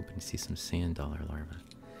Island. I'm hoping to see some sand dollar larvae.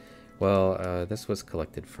 Well, this was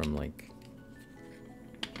collected from like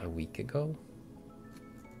a week ago,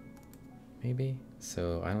 maybe.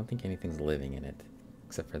 So I don't think anything's living in it,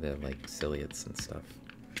 except for the like ciliates and stuff.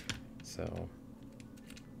 So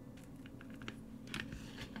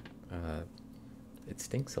it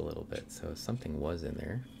stinks a little bit, so something was in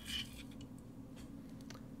there.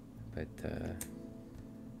 But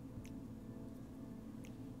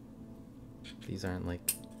these aren't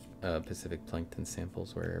like Pacific plankton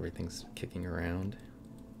samples where everything's kicking around,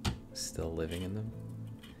 still living in them.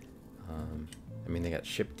 I mean, they got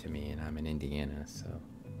shipped to me and I'm in Indiana, so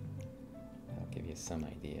that'll give you some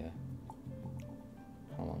idea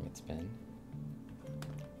how long it's been.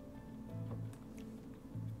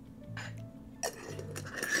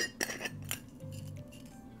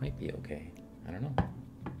 Might be okay. I don't know.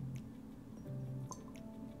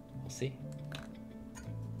 We'll see.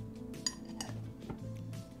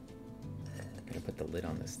 I'm gonna put the lid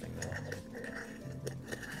on this thing though.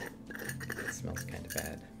 It's smells kind of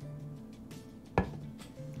bad.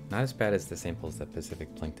 Not as bad as the samples that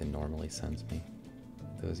Pacific Plankton normally sends me.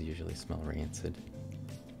 Those usually smell rancid.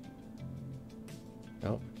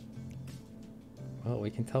 Oh. Well,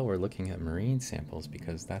 we can tell we're looking at marine samples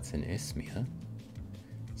because that's an isthmia.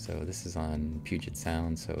 So this is on Puget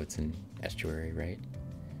Sound, so it's an estuary, right?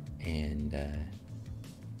 And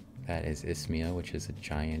that is isthmia, which is a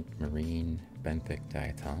giant marine benthic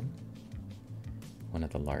diatom. One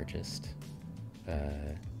of the largest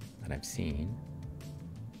that I've seen.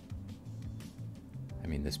 I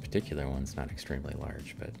mean, this particular one's not extremely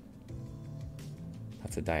large, but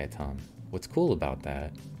that's a diatom. What's cool about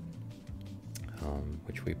that,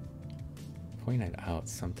 which we pointed out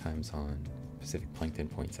sometimes on Pacific Plankton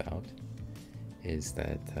points out, is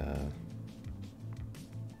that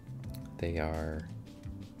they are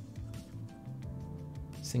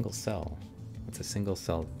single cell. It's a single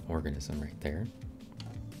cell organism right there.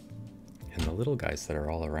 And the little guys that are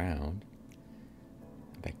all around,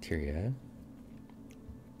 bacteria,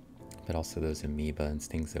 but also those amoeba and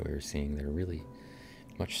things that we were seeing, they're really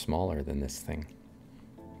much smaller than this thing.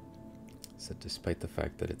 So despite the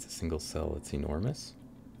fact that it's a single cell, it's enormous.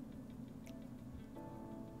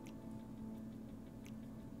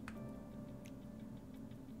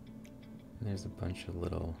 And there's a bunch of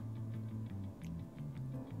little,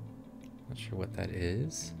 not sure what that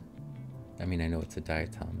is. I mean, I know it's a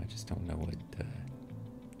diatom, I just don't know what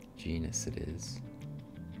genus it is.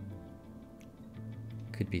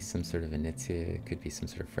 Could be some sort of Anitia, it could be some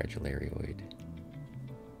sort of fragilarioid.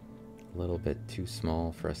 A little bit too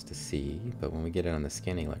small for us to see, but when we get it on the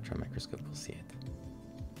scanning electron microscope, we'll see it.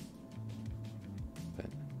 But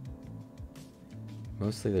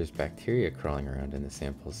mostly there's bacteria crawling around in the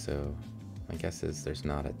samples, so my guess is there's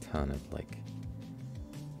not a ton of like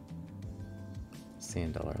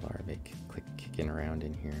sand dollar larvae kicking around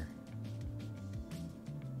in here.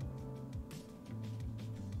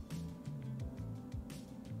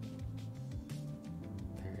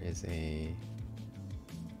 There is a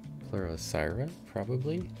Pleurocyra,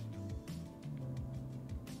 probably.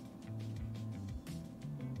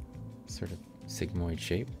 Sort of sigmoid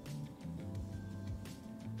shape.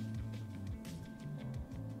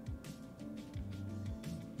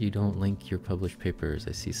 You don't link your published papers.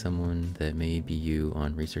 I see someone that may be you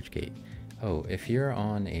on ResearchGate. Oh, if you're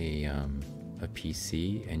on a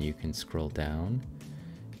PC and you can scroll down,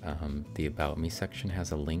 the About Me section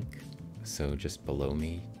has a link. So just below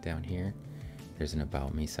me down here, there's an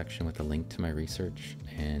About Me section with a link to my research,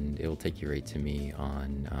 and it will take you right to me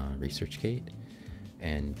on ResearchGate.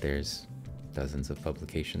 And there's dozens of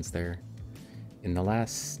publications there. In the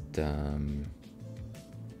last,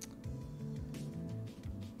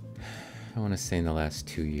 I want to say in the last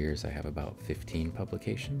 2 years, I have about 15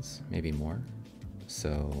 publications, maybe more.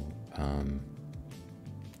 So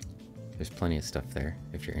there's plenty of stuff there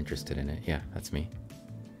if you're interested in it. Yeah, that's me.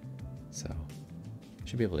 So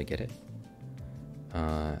should be able to get it.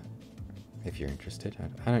 If you're interested.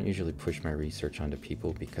 I don't usually push my research onto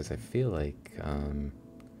people because I feel like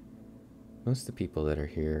most of the people that are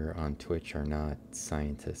here on Twitch are not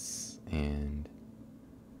scientists, and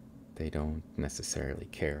they don't necessarily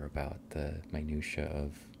care about the minutia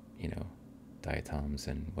of, you know, diatoms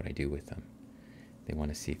and what I do with them. They want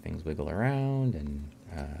to see things wiggle around and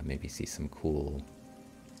maybe see some cool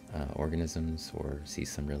organisms or see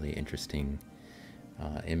some really interesting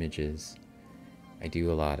images. I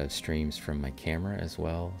do a lot of streams from my camera as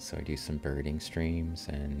well, so I do some birding streams,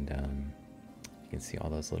 and you can see all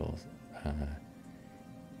those little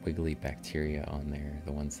wiggly bacteria on there,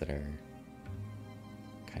 the ones that are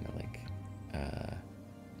kind of like,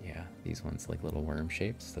 yeah, these ones like little worm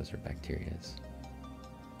shapes, those are bacteria.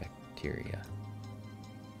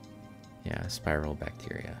 Yeah, spiral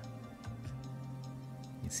bacteria.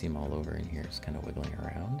 You see them all over in here, just kind of wiggling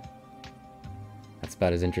around. That's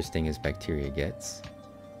about as interesting as bacteria gets.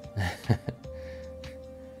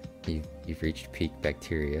 You've reached peak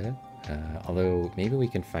bacteria. Although maybe we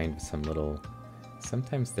can find some little,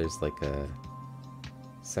 sometimes there's like a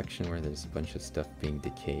section where there's a bunch of stuff being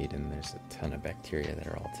decayed and there's a ton of bacteria that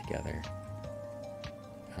are all together.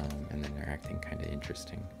 And then they're acting kind of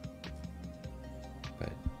interesting.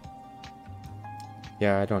 But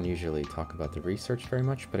yeah, I don't usually talk about the research very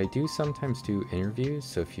much, but I do sometimes do interviews.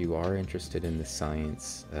 So if you are interested in the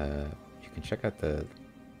science, you can check out the,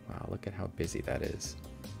 wow, look at how busy that is.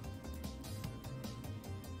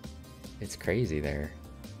 It's crazy there.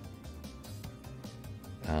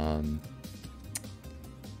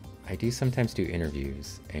 I do sometimes do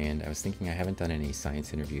interviews, and I was thinking I haven't done any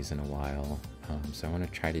science interviews in a while, so I want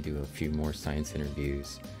to try to do a few more science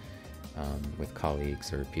interviews. with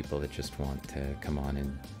colleagues or people that just want to come on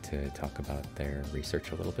and to talk about their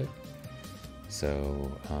research a little bit.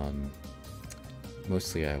 So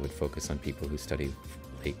mostly I would focus on people who study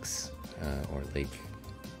lakes or lake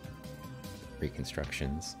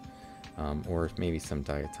reconstructions, or maybe some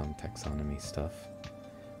diatom taxonomy stuff.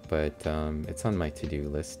 But it's on my to-do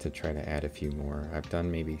list to try to add a few more. I've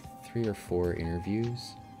done maybe 3 or 4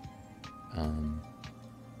 interviews.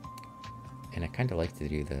 And I kind of like to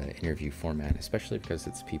do the interview format, especially because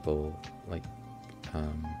it's people like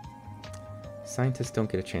scientists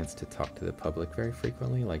don't get a chance to talk to the public very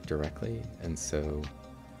frequently, like directly, and so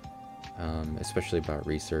especially about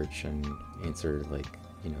research and answer like,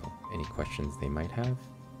 you know, any questions they might have,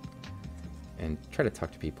 and try to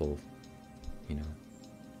talk to people. You know,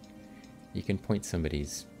 you can point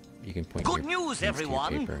Good news, your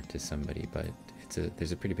everyone! paper to somebody, but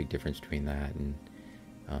there's a pretty big difference between that and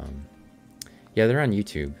yeah, they're on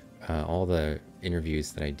YouTube. All the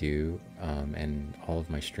interviews that I do and all of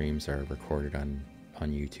my streams are recorded on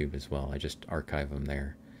YouTube as well. I just archive them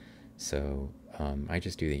there. So I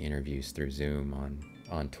just do the interviews through Zoom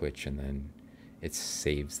on Twitch, and then it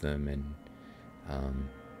saves them. And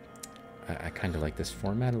I kind of like this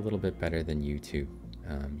format a little bit better than YouTube.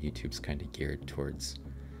 YouTube's kind of geared towards,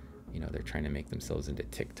 you know, they're trying to make themselves into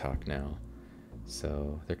TikTok now.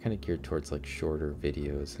 So they're kind of geared towards like shorter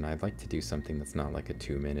videos, and I'd like to do something that's not like a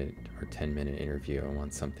 2-minute or 10-minute interview. I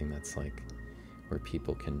want something that's like where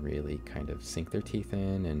people can really kind of sink their teeth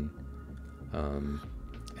in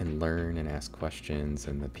and learn and ask questions,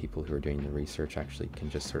 and the people who are doing the research actually can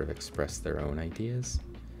just sort of express their own ideas.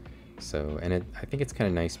 So, and I think it's kind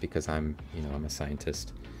of nice because I'm a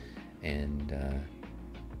scientist, and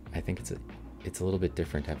I think it's a little bit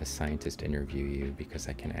different to have a scientist interview you, because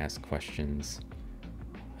I can ask questions,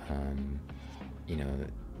 you know,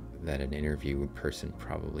 that an interview person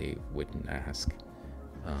probably wouldn't ask,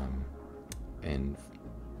 and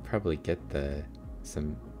probably get I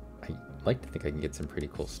like to think I can get some pretty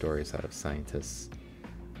cool stories out of scientists,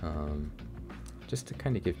 just to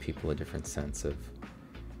kind of give people a different sense of,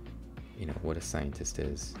 you know, what a scientist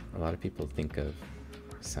is. A lot of people think of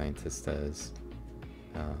scientists as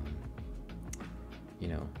you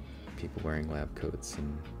know, people wearing lab coats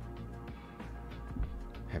and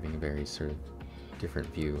having a very sort of different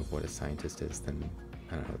view of what a scientist is than,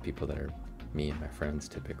 I don't know, people that are me and my friends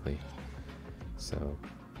typically. So,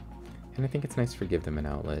 and I think it's nice to give them an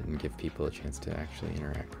outlet and give people a chance to actually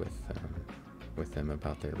interact with them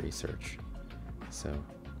about their research. So,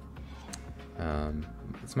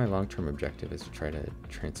 it's my long-term objective is to try to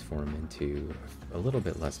transform into a little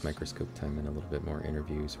bit less microscope time and a little bit more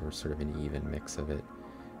interviews, or sort of an even mix of it.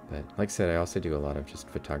 But like I said, I also do a lot of just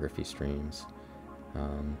photography streams.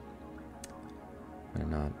 When I'm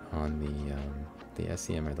not on the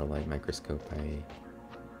SEM or the light microscope, I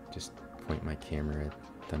just point my camera at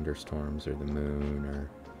thunderstorms or the moon or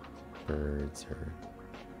birds or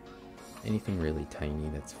anything really tiny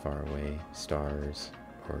that's far away, stars,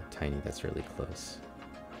 or tiny that's really close.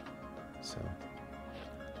 So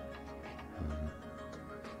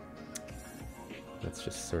that's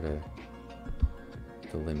just sort of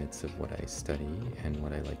the limits of what I study and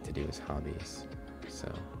what I like to do as hobbies. So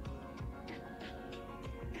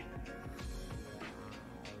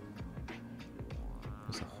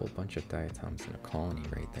there's a whole bunch of diatoms in a colony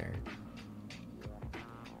right there.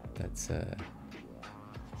 That's a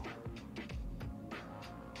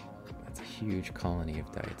huge colony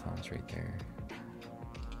of diatoms right there.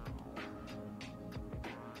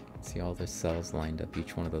 See all the cells lined up.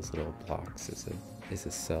 Each one of those little blocks is a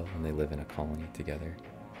cell, and they live in a colony together.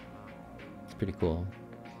 It's pretty cool.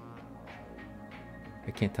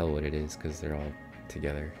 I can't tell what it is because they're all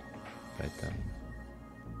together, but it's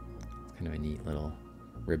kind of a neat little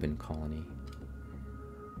ribbon colony.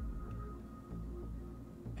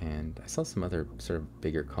 And I saw some other sort of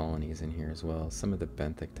bigger colonies in here as well. Some of the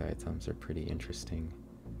benthic diatoms are pretty interesting.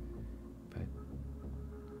 But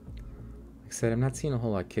like I said, I'm not seeing a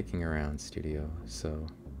whole lot kicking around studio, so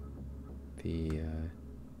the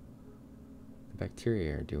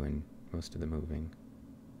bacteria are doing most of the moving.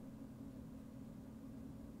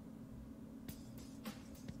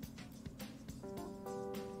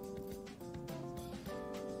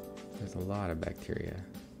 There's a lot of bacteria.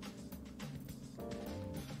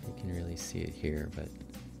 You can really see it here, but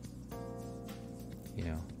you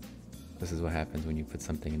know, this is what happens when you put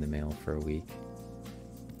something in the mail for a week.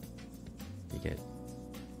 You get,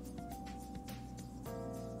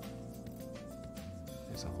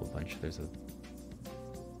 there's a whole bunch. There's a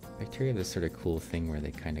bacteria, this sort of cool thing where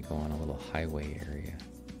they kind of go on a little highway area,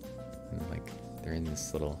 and like they're in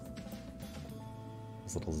this little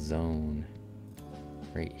this little zone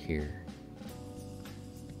right here.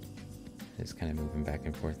 Just kind of moving back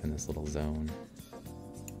and forth in this little zone.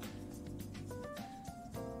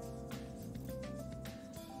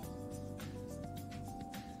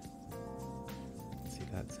 See,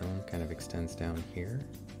 that zone kind of extends down here.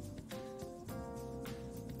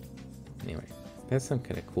 Anyway, that's some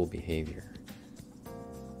kind of cool behavior.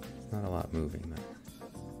 It's not a lot moving though,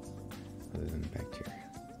 other than the bacteria.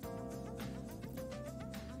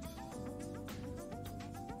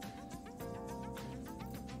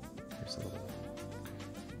 There's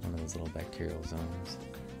one of those little bacterial zones.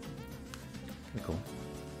 Pretty cool.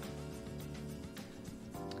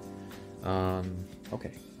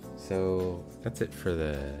 Okay, so that's it for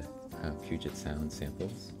the Puget Sound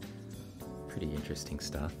samples. Pretty interesting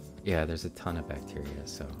stuff. Yeah, there's a ton of bacteria,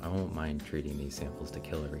 so I won't mind treating these samples to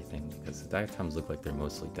kill everything, because the diatoms look like they're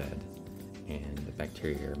mostly dead, and the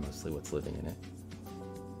bacteria are mostly what's living in it.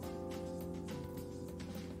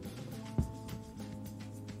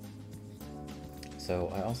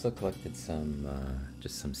 So I also collected some,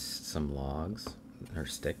 just some logs, or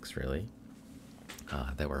sticks really,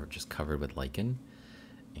 that were just covered with lichen,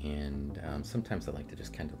 and sometimes I like to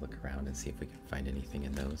just kind of look around and see if we can find anything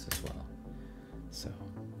in those as well. So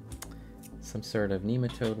some sort of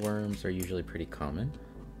nematode worms are usually pretty common,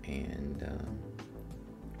 and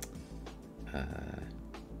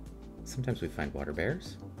sometimes we find water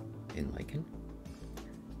bears in lichen.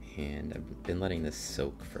 And I've been letting this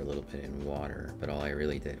soak for a little bit in water, but all I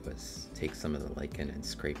really did was take some of the lichen and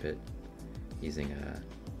scrape it using a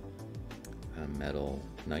metal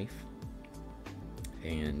knife,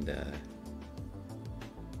 and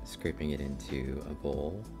scraping it into a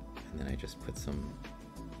bowl, and then I just put some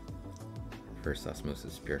reverse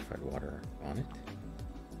osmosis purified water on it,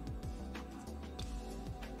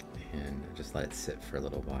 and just let it sit for a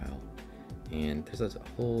little while. And there's a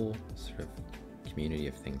whole sort of community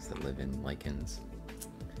of things that live in lichens,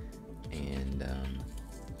 and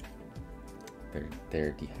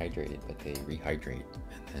they're dehydrated, but they rehydrate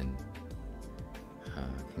and then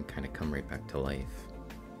can kind of come right back to life.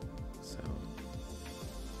 So,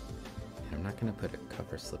 and I'm not going to put a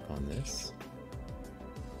cover slip on this,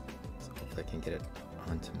 so hopefully I can get it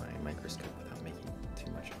onto my microscope without making too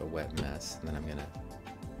much of a wet mess. And then I'm going to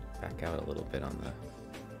back out a little bit on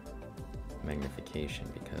the magnification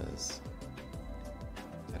because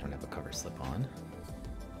I don't have a cover slip on.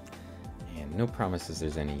 And no promises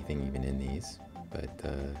there's anything even in these, but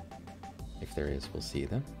if there is, we'll see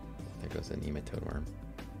them. There goes a nematode worm.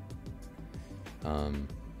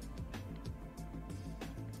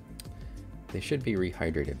 They should be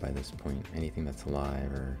rehydrated by this point. Anything that's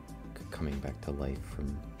alive or coming back to life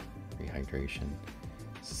from rehydration.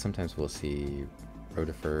 So sometimes we'll see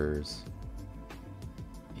rotifers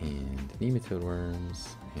and nematode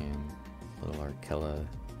worms and little archella,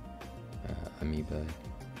 amoeba,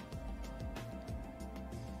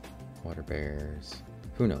 water bears.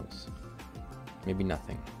 Who knows? Maybe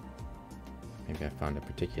nothing. Maybe I found a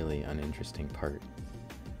particularly uninteresting part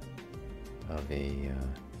of a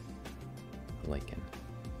lichen.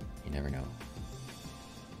 You never know.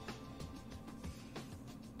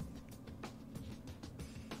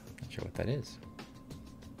 Not sure what that is.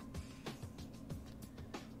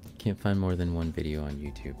 Can't find more than one video on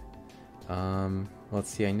YouTube. Let's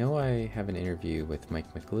see, I know I have an interview with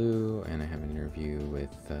Mike McGlue, and I have an interview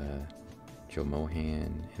with Joe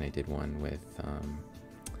Mohan, and I did one with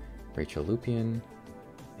Rachel Lupian,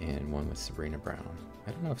 and one with Sabrina Brown.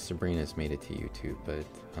 I don't know if Sabrina's made it to YouTube, but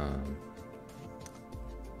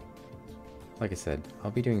like I said,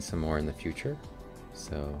 I'll be doing some more in the future,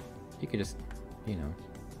 so you can just, you know,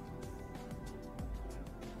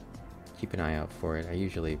 keep an eye out for it. I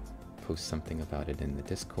usually post something about it in the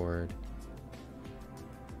Discord,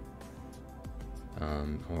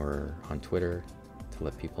 or on Twitter to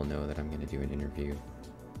let people know that I'm going to do an interview.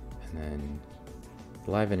 And then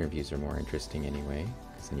the live interviews are more interesting anyway,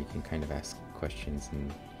 because then you can kind of ask questions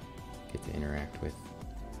and get to interact with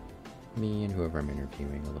me and whoever I'm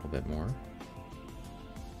interviewing a little bit more.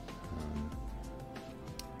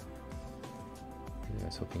 I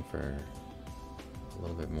was hoping for a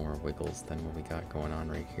little bit more wiggles than what we got going on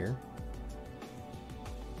right here.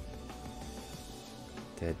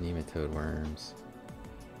 Dead nematode worms.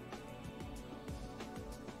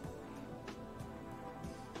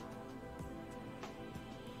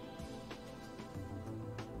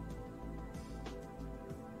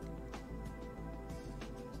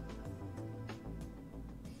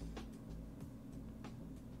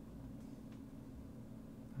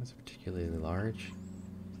 That's particularly large.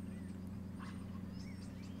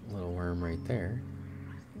 Little worm right there.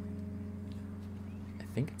 I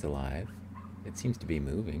think it's alive. It seems to be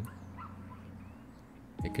moving.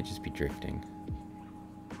 It could just be drifting.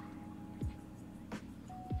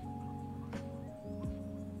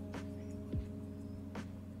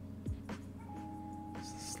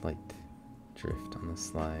 There's a slight drift on the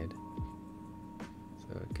slide.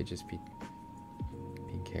 So it could just be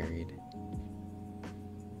being carried.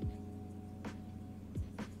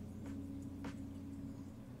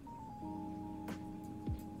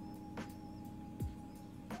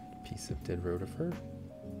 Piece of dead rotifer.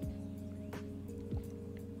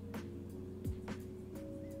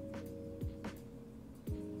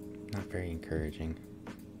 Not very encouraging.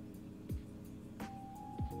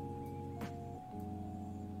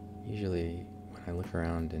 Usually when I look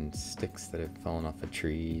around in sticks that have fallen off of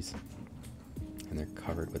trees and they're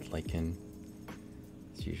covered with lichen,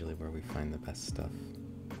 it's usually where we find the best stuff.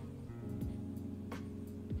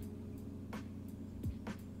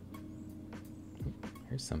 Oh,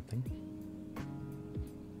 here's something.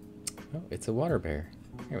 Oh, it's a water bear.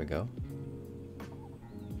 Here we go.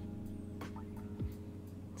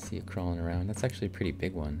 See it crawling around. That's actually a pretty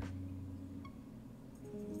big one.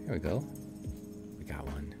 Here we go. We got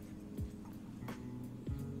one.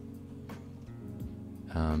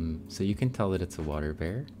 So you can tell that it's a water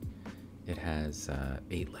bear. It has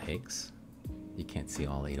 8 legs. You can't see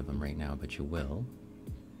all 8 of them right now, but you will.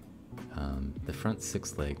 The front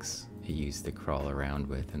 6 legs it used to crawl around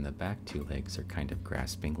with, and the back 2 legs are kind of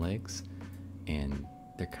grasping legs, and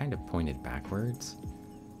they're kind of pointed backwards,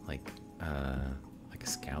 like a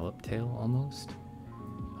scallop tail almost.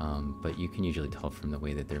 But you can usually tell from the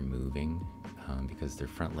way that they're moving, because their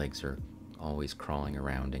front legs are always crawling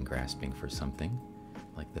around and grasping for something,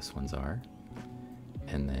 like this one's are.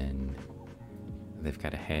 And then they've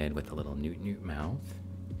got a head with a little newt mouth.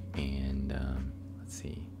 And let's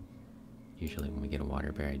see. Usually when we get a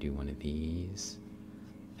water bear, I do one of these.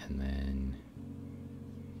 And then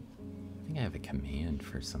I think I have a command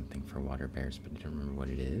for something for water bears, but I don't remember what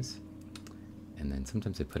it is. And then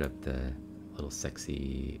sometimes I put up the little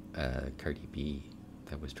sexy Cardi B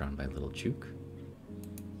that was drawn by Little Chook.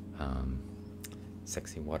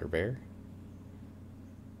 Sexy water bear.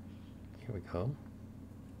 Here we go.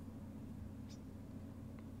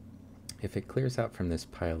 If it clears out from this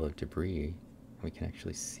pile of debris, we can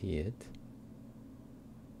actually see it.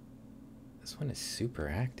 This one is super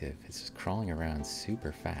active. It's just crawling around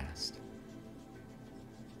super fast.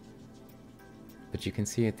 But you can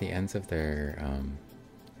see at the ends of their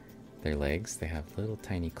legs, they have little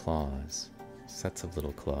tiny claws, sets of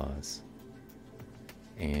little claws.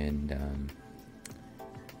 And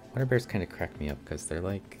water bears kind of crack me up because they're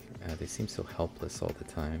like, they seem so helpless all the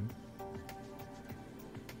time.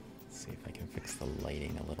 Let's see if I can fix the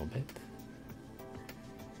lighting a little bit.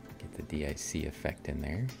 Get the DIC effect in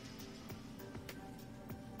there.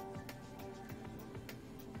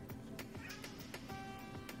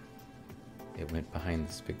 It went behind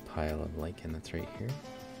this big pile of lichen that's right here.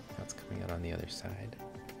 Now it's coming out on the other side.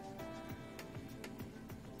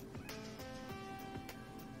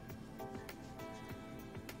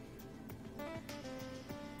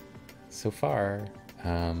 So far,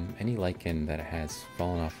 any lichen that has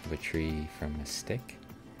fallen off of a tree from a stick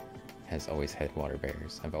has always had water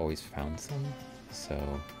bears. I've always found some. So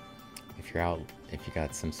if you're out, if you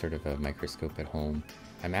got some sort of a microscope at home,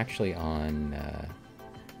 I'm actually on,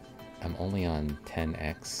 I'm only on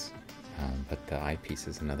 10x, but the eyepiece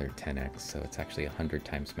is another 10x, so it's actually 100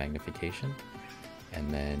 times magnification.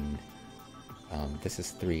 And then this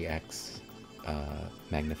is 3x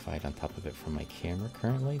magnified on top of it from my camera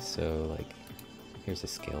currently, so like here's a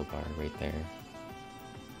scale bar right there.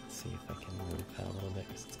 Let's see if I can move that a little bit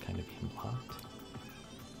because it's kind of being blocked.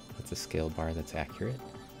 That's a scale bar that's accurate.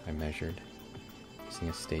 I measured using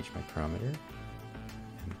a stage micrometer,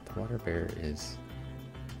 and the water bear is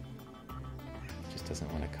just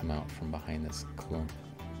doesn't want to come out from behind this clump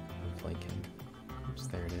of lichen. Oops,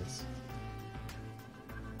 there it is.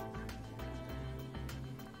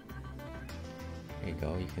 There you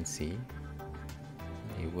go, you can see.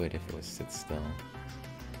 You would if it was sit still.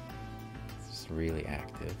 It's just really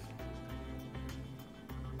active.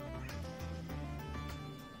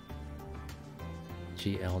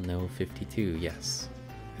 GL No 52, yes,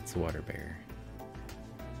 it's a water bear.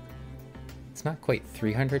 It's not quite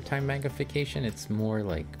 300 time magnification, it's more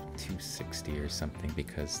like 260 or something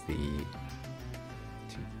because the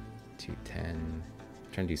 210, I'm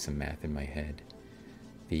trying to do some math in my head.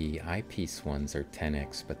 The eyepiece ones are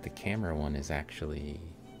 10x, but the camera one is actually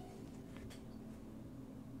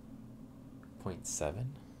 0.7.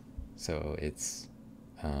 So it's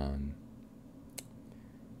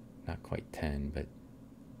not quite 10, but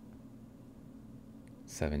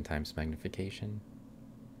 7 times magnification.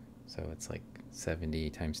 So it's like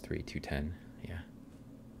 70 times 3, 210. Yeah.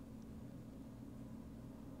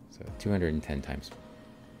 So 210 times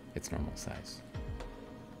its normal size.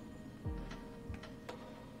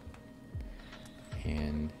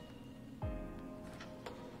 And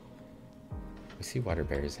we see water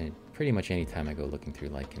bears, and pretty much any time I go looking through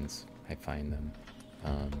lichens, I find them.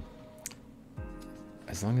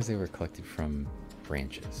 As long as they were collected from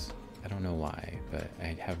branches. I don't know why, but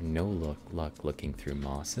I have no luck looking through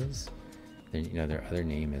mosses. Then, you know, their other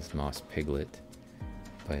name is moss piglet,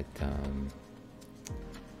 but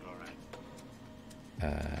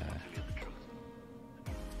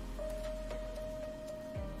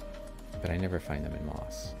but I never find them in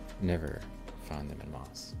moss. Never found them in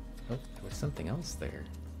moss. Oh, there was something else there.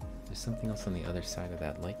 There's something else on the other side of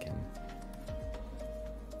that lichen.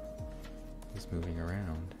 It's moving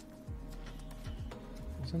around.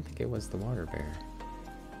 I don't think it was the water bear.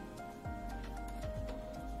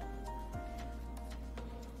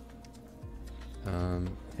 I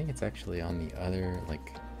think it's actually on the other,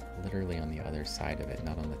 like, literally on the other side of it,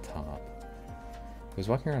 not on the top. If I was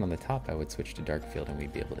walking around on the top, I would switch to dark field and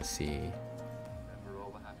we'd be able to see. Remember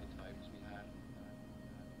all the happy times we had?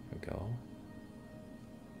 There we go.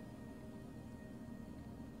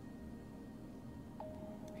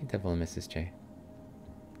 Hey, Devil and Mrs. J.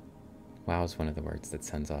 Wow is one of the words that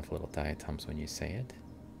sends off little diatoms when you say it.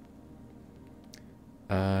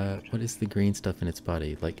 What is the green stuff in its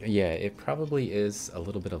body? Like, yeah, it probably is a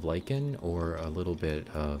little bit of lichen or a little bit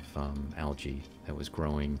of algae that was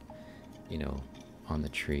growing, you know, on the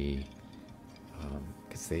tree.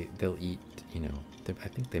 Because they'll eat, you know, I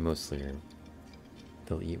think they mostly are,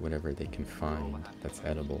 they'll eat whatever they can find that's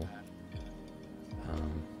edible. But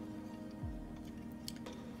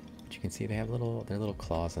you can see they have their little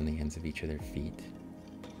claws on the ends of each of their feet.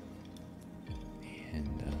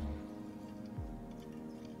 And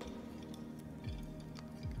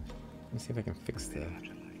let me see if I can fix the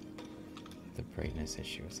brightness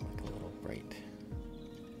issue. It's like a little bright.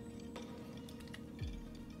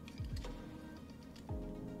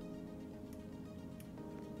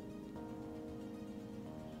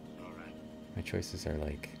 My choices are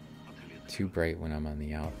like too bright when I'm on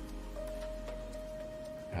the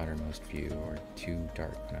outermost view, or too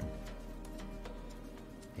dark when I'm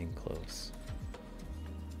in close.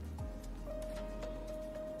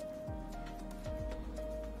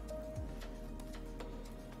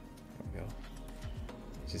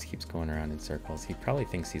 Just keeps going around in circles. He probably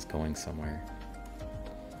thinks he's going somewhere.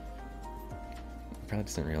 He probably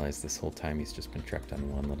doesn't realize this whole time he's just been trapped on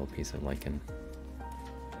one little piece of lichen.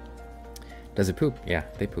 Does it poop? Yeah,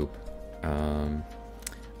 they poop.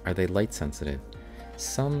 Are they light sensitive?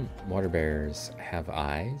 Some water bears have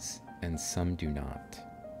eyes and some do not.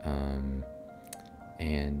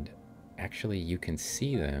 And actually you can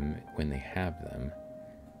see them when they have them.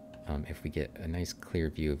 If we get a nice clear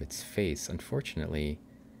view of its face. Unfortunately,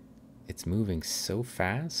 it's moving so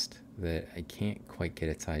fast that I can't quite get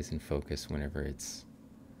its eyes in focus whenever it's,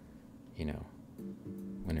 you know,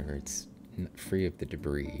 whenever it's free of the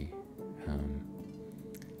debris.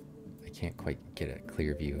 I can't quite get a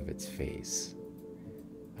clear view of its face.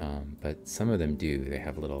 But some of them do. They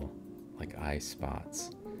have little, like, eye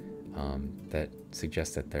spots that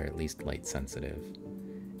suggest that they're at least light sensitive.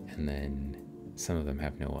 And then some of them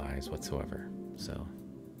have no eyes whatsoever. So,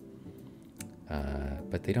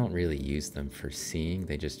 but they don't really use them for seeing.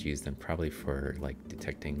 They just use them probably for, like,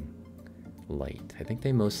 detecting light. I think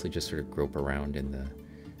they mostly just sort of grope around in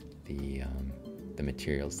the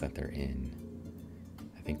materials that they're in.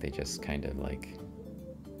 I think they just kind of, like,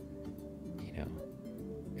 you know,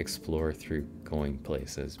 explore through going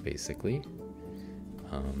places, basically,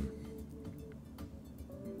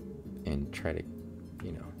 and try to,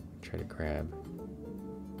 you know, grab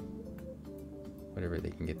whatever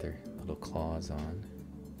they can get their little claws on.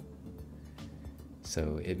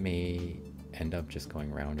 So it may end up just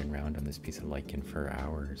going round and round on this piece of lichen for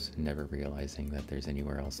hours, never realizing that there's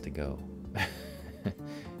anywhere else to go.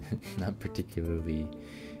 Not particularly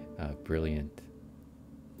brilliant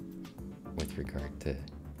with regard to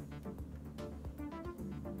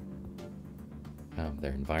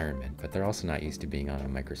their environment, but they're also not used to being on a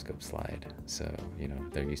microscope slide. So, you know,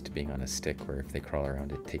 they're used to being on a stick where if they crawl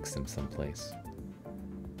around, it takes them someplace.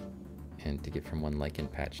 And to get from one lichen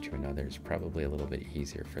patch to another is probably a little bit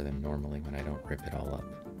easier for them normally when I don't rip it all up.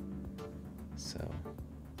 So,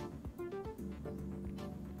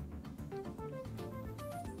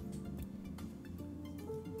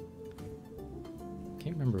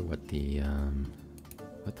 can't remember what the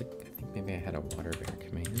I think maybe I had a water bear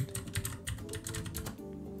command.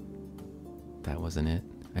 That wasn't it.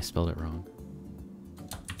 I spelled it wrong.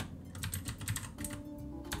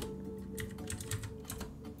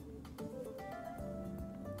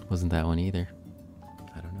 Wasn't that one either.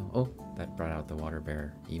 I don't know. Oh, that brought out the water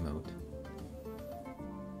bear emote.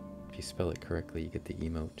 If you spell it correctly, you get the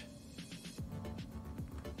emote.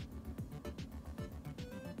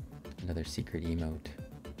 Another secret emote.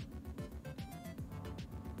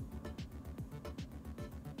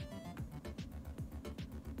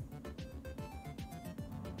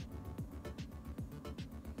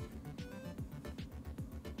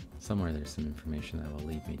 Somewhere there's some information that will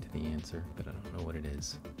lead me to the answer, but I don't know what it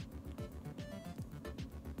is.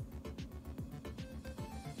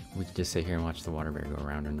 We could just sit here and watch the water bear go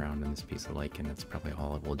around and round in this piece of lichen. That's probably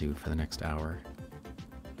all it will do for the next hour.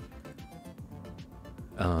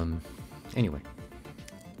 Anyway,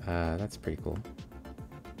 that's pretty cool.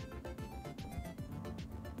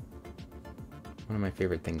 One of my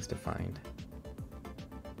favorite things to find.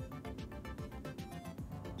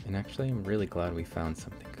 And actually, I'm really glad we found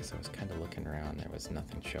something because I was kind of looking around. There was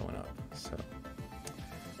nothing showing up. So,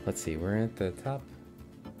 let's see. We're at the top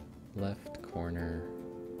left corner,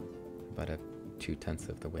 about 2/10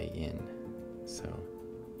 of the way in. So,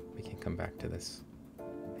 we can come back to this.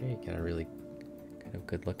 There you get a really kind of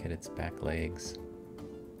good look at its back legs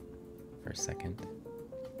for a second.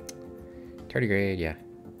 Tardigrade, yeah.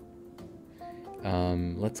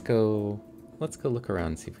 Let's go look around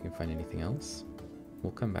and see if we can find anything else.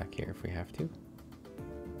 We'll come back here if we have to.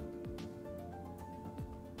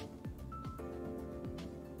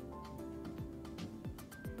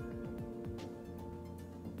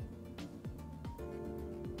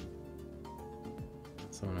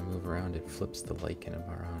 So when I move around, it flips the lichen of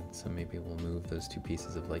our on. So maybe we'll move those two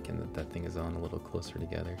pieces of lichen that thing is on a little closer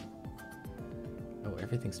together. Oh,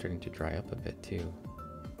 everything's starting to dry up a bit too.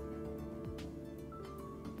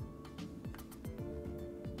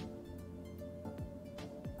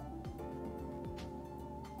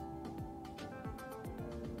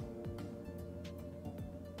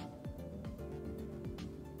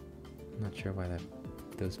 Not sure why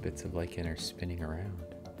those bits of lichen are spinning around.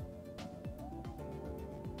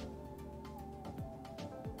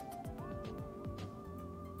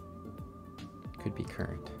 Could be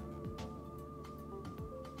current.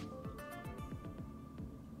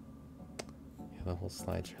 Yeah, the whole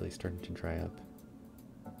slide's really starting to dry up.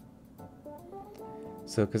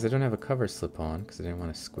 So, because I don't have a cover slip on, because I didn't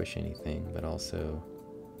want to squish anything, but also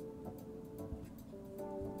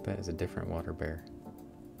that is a different water bear.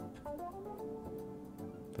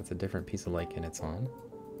 That's a different piece of lichen it's on.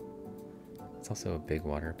 It's also a big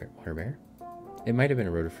water bear. It might have been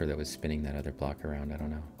a rotifer that was spinning that other block around, I don't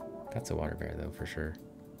know. That's a water bear though, for sure.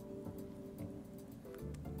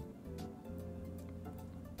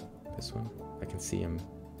 This one, I can see him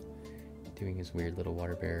doing his weird little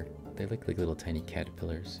water bear. They look like little tiny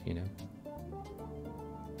caterpillars, you know?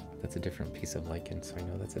 That's a different piece of lichen, so I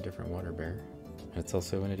know that's a different water bear. And it's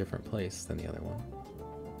also in a different place than the other one.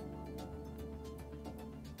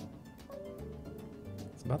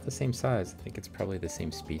 It's about the same size. I think it's probably the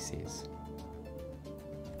same species.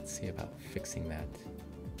 Let's see about fixing that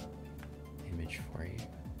image for you.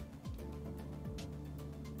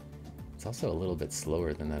 It's also a little bit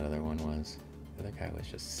slower than that other one was. The other guy was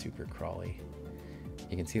just super crawly.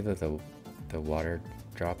 You can see that the water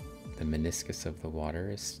drop, the meniscus of the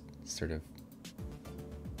water is sort of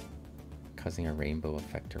causing a rainbow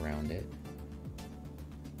effect around it.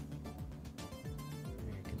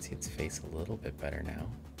 You can see its face a little bit better now.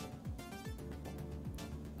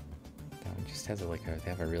 That one just has they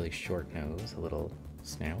have a really short nose, a little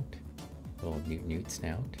snout, a little newt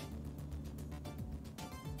snout.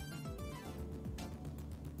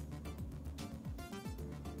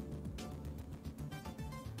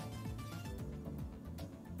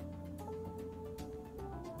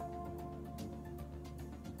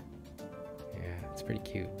 It's pretty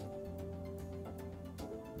cute.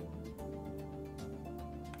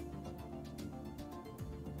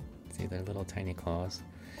 See their little tiny claws.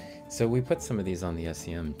 So we put some of these on the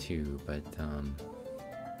SEM too, but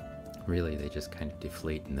really they just kind of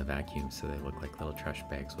deflate in the vacuum, so they look like little trash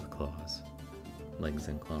bags with claws, legs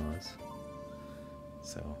and claws.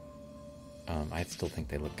 So I still think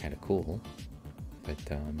they look kind of cool, but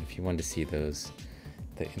if you wanted to see those,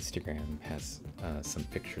 the Instagram has some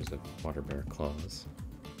pictures of water bear claws.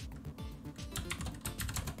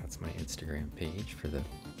 That's my Instagram page for the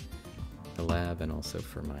lab and also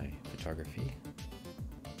for my photography.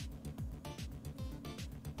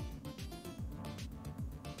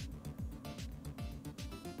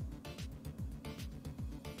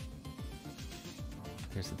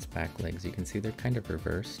 There's its back legs. You can see they're kind of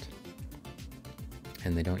reversed.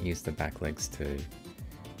 And they don't use the back legs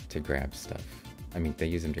to grab stuff. I mean, they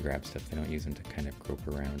use them to grab stuff. They don't use them to kind of grope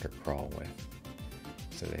around or crawl with.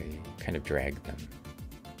 So they kind of drag them.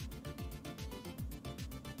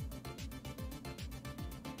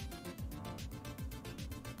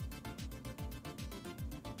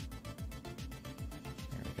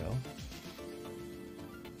 There we go.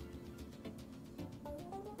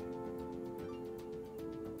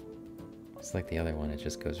 Just like the other one, it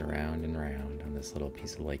just goes around and around on this little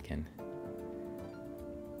piece of lichen.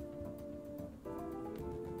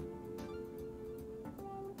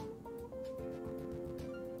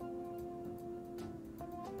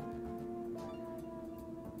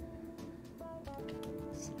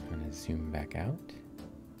 So I'm going to zoom back out.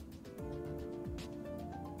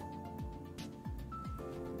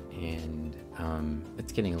 And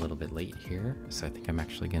it's getting a little bit late here, so I think I'm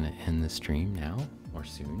actually going to end the stream now, or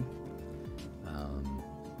soon.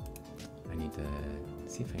 I need to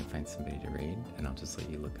see if I can find somebody to raid, and I'll just let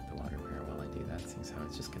you look at the water bear while I do that, seeing how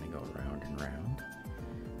it's just going to go round and round.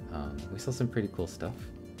 We saw some pretty cool stuff,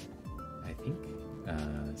 I think.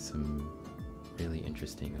 Some really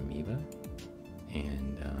interesting amoeba,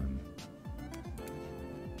 and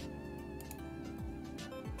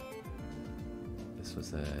this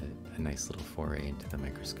was a nice little foray into the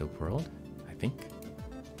microscope world, I think.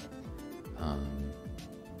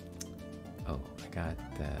 Oh, I got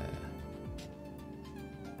the...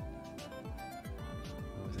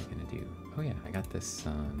 What was I gonna do? Oh yeah, I got this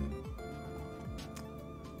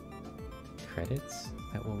credits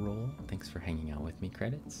that will roll. Thanks for hanging out with me,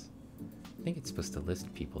 credits. I think it's supposed to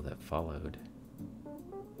list people that followed.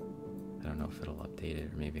 I don't know if it'll update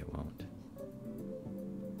it or maybe it won't.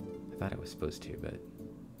 I thought it was supposed to, but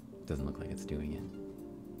it doesn't look like it's doing it.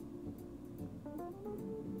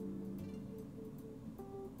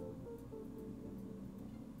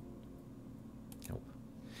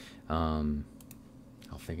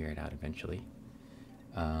 I'll figure it out eventually.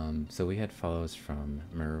 So we had follows from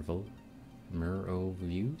Muroviews,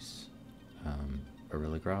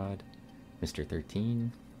 Orillagrod, Mr.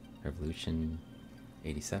 13, Revolution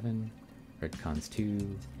 87, Redcons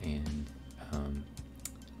 2, and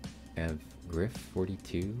Ev Griff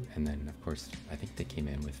 42, and then of course I think they came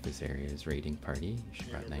in with Viseria's raiding party. She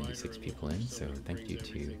brought 96 people in, so thank you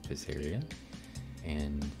to Viseria.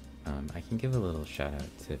 And I can give a little shout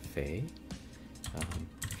out to Faye.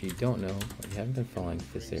 If you don't know, if you haven't been following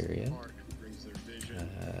Viseria,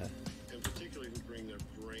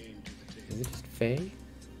 is it just Faye?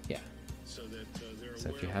 Yeah. So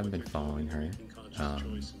if you haven't been following her,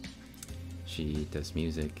 she does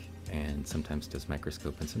music and sometimes does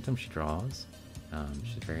microscope and sometimes she draws.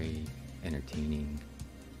 She's a very entertaining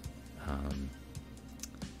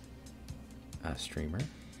streamer.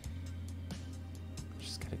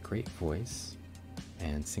 She's got a great voice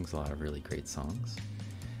and sings a lot of really great songs.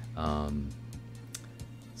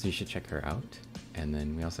 So you should check her out. And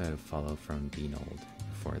then we also had a follow from Beanold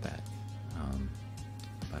before that,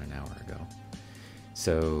 about an hour ago.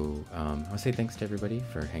 So I want to say thanks to everybody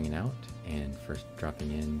for hanging out and for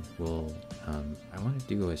dropping in. I want to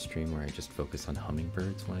do a stream where I just focus on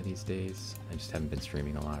hummingbirds one of these days. I just haven't been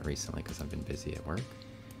streaming a lot recently because I've been busy at work.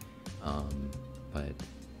 But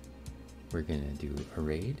we're gonna do a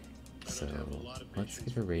raid. So let's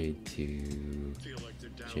give a raid to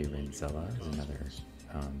Jay Renzella, who's another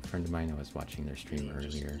friend of mine. I was watching their stream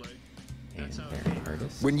earlier, and they're an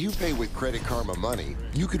artist. When you pay with Credit Karma money,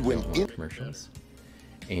 you could win commercials.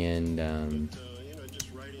 And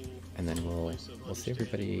then we'll see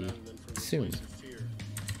everybody soon.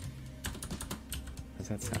 How's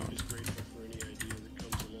that sound?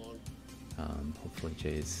 Hopefully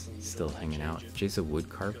Jay's still hanging out. Jay's a wood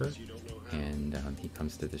carver, and he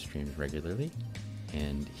comes to the streams regularly.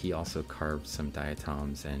 And he also carved some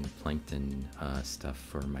diatoms and plankton stuff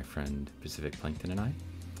for my friend Pacific Plankton and I.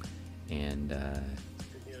 And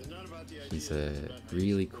he's a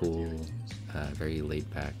really cool, very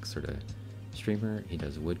laid-back sort of streamer. He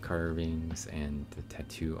does wood carvings and the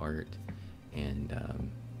tattoo art, and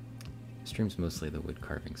streams mostly the wood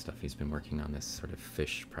carving stuff. He's been working on this sort of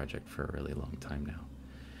fish project for a really long time now.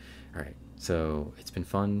 All right, so it's been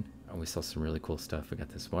fun. We saw some really cool stuff. We got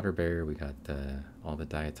this water bear. We got all the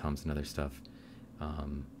diatoms and other stuff.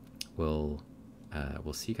 We'll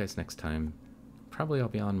see you guys next time. Probably I'll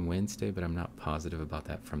be on Wednesday, but I'm not positive about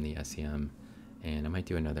that from the SEM. And I might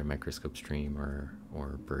do another microscope stream or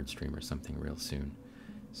bird stream or something real soon.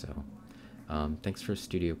 So thanks for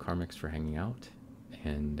Studio Karmix for hanging out,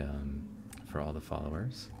 and for all the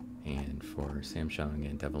followers, and for Sam Shung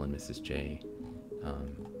and Devil and Mrs. J.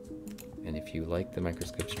 And if you like the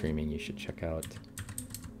microscope streaming, you should check out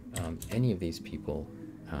any of these people,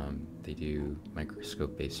 they do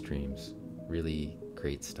microscope-based streams. Really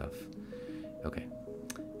great stuff. Okay.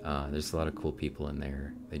 There's a lot of cool people in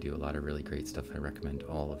there. They do a lot of really great stuff. I recommend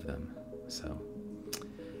all of them. So,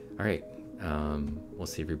 all right. We'll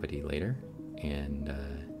see everybody later, and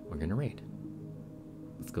we're gonna raid.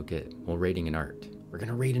 Let's go get. Well, raiding an art. We're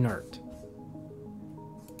gonna raid an art.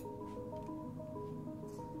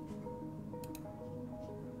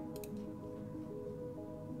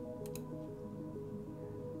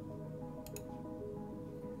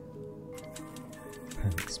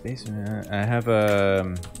 Space. I have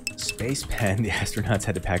a space pen. The astronauts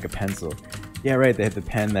had to pack a pencil. Yeah, right. They have the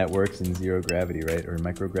pen that works in zero gravity, right, or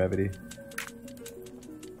microgravity.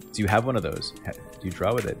 Do you have one of those? Do you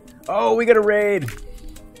draw with it? Oh, we got a raid!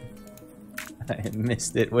 I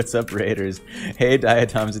missed it. What's up, raiders? Hey,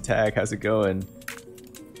 Diatom's Attack. How's it going?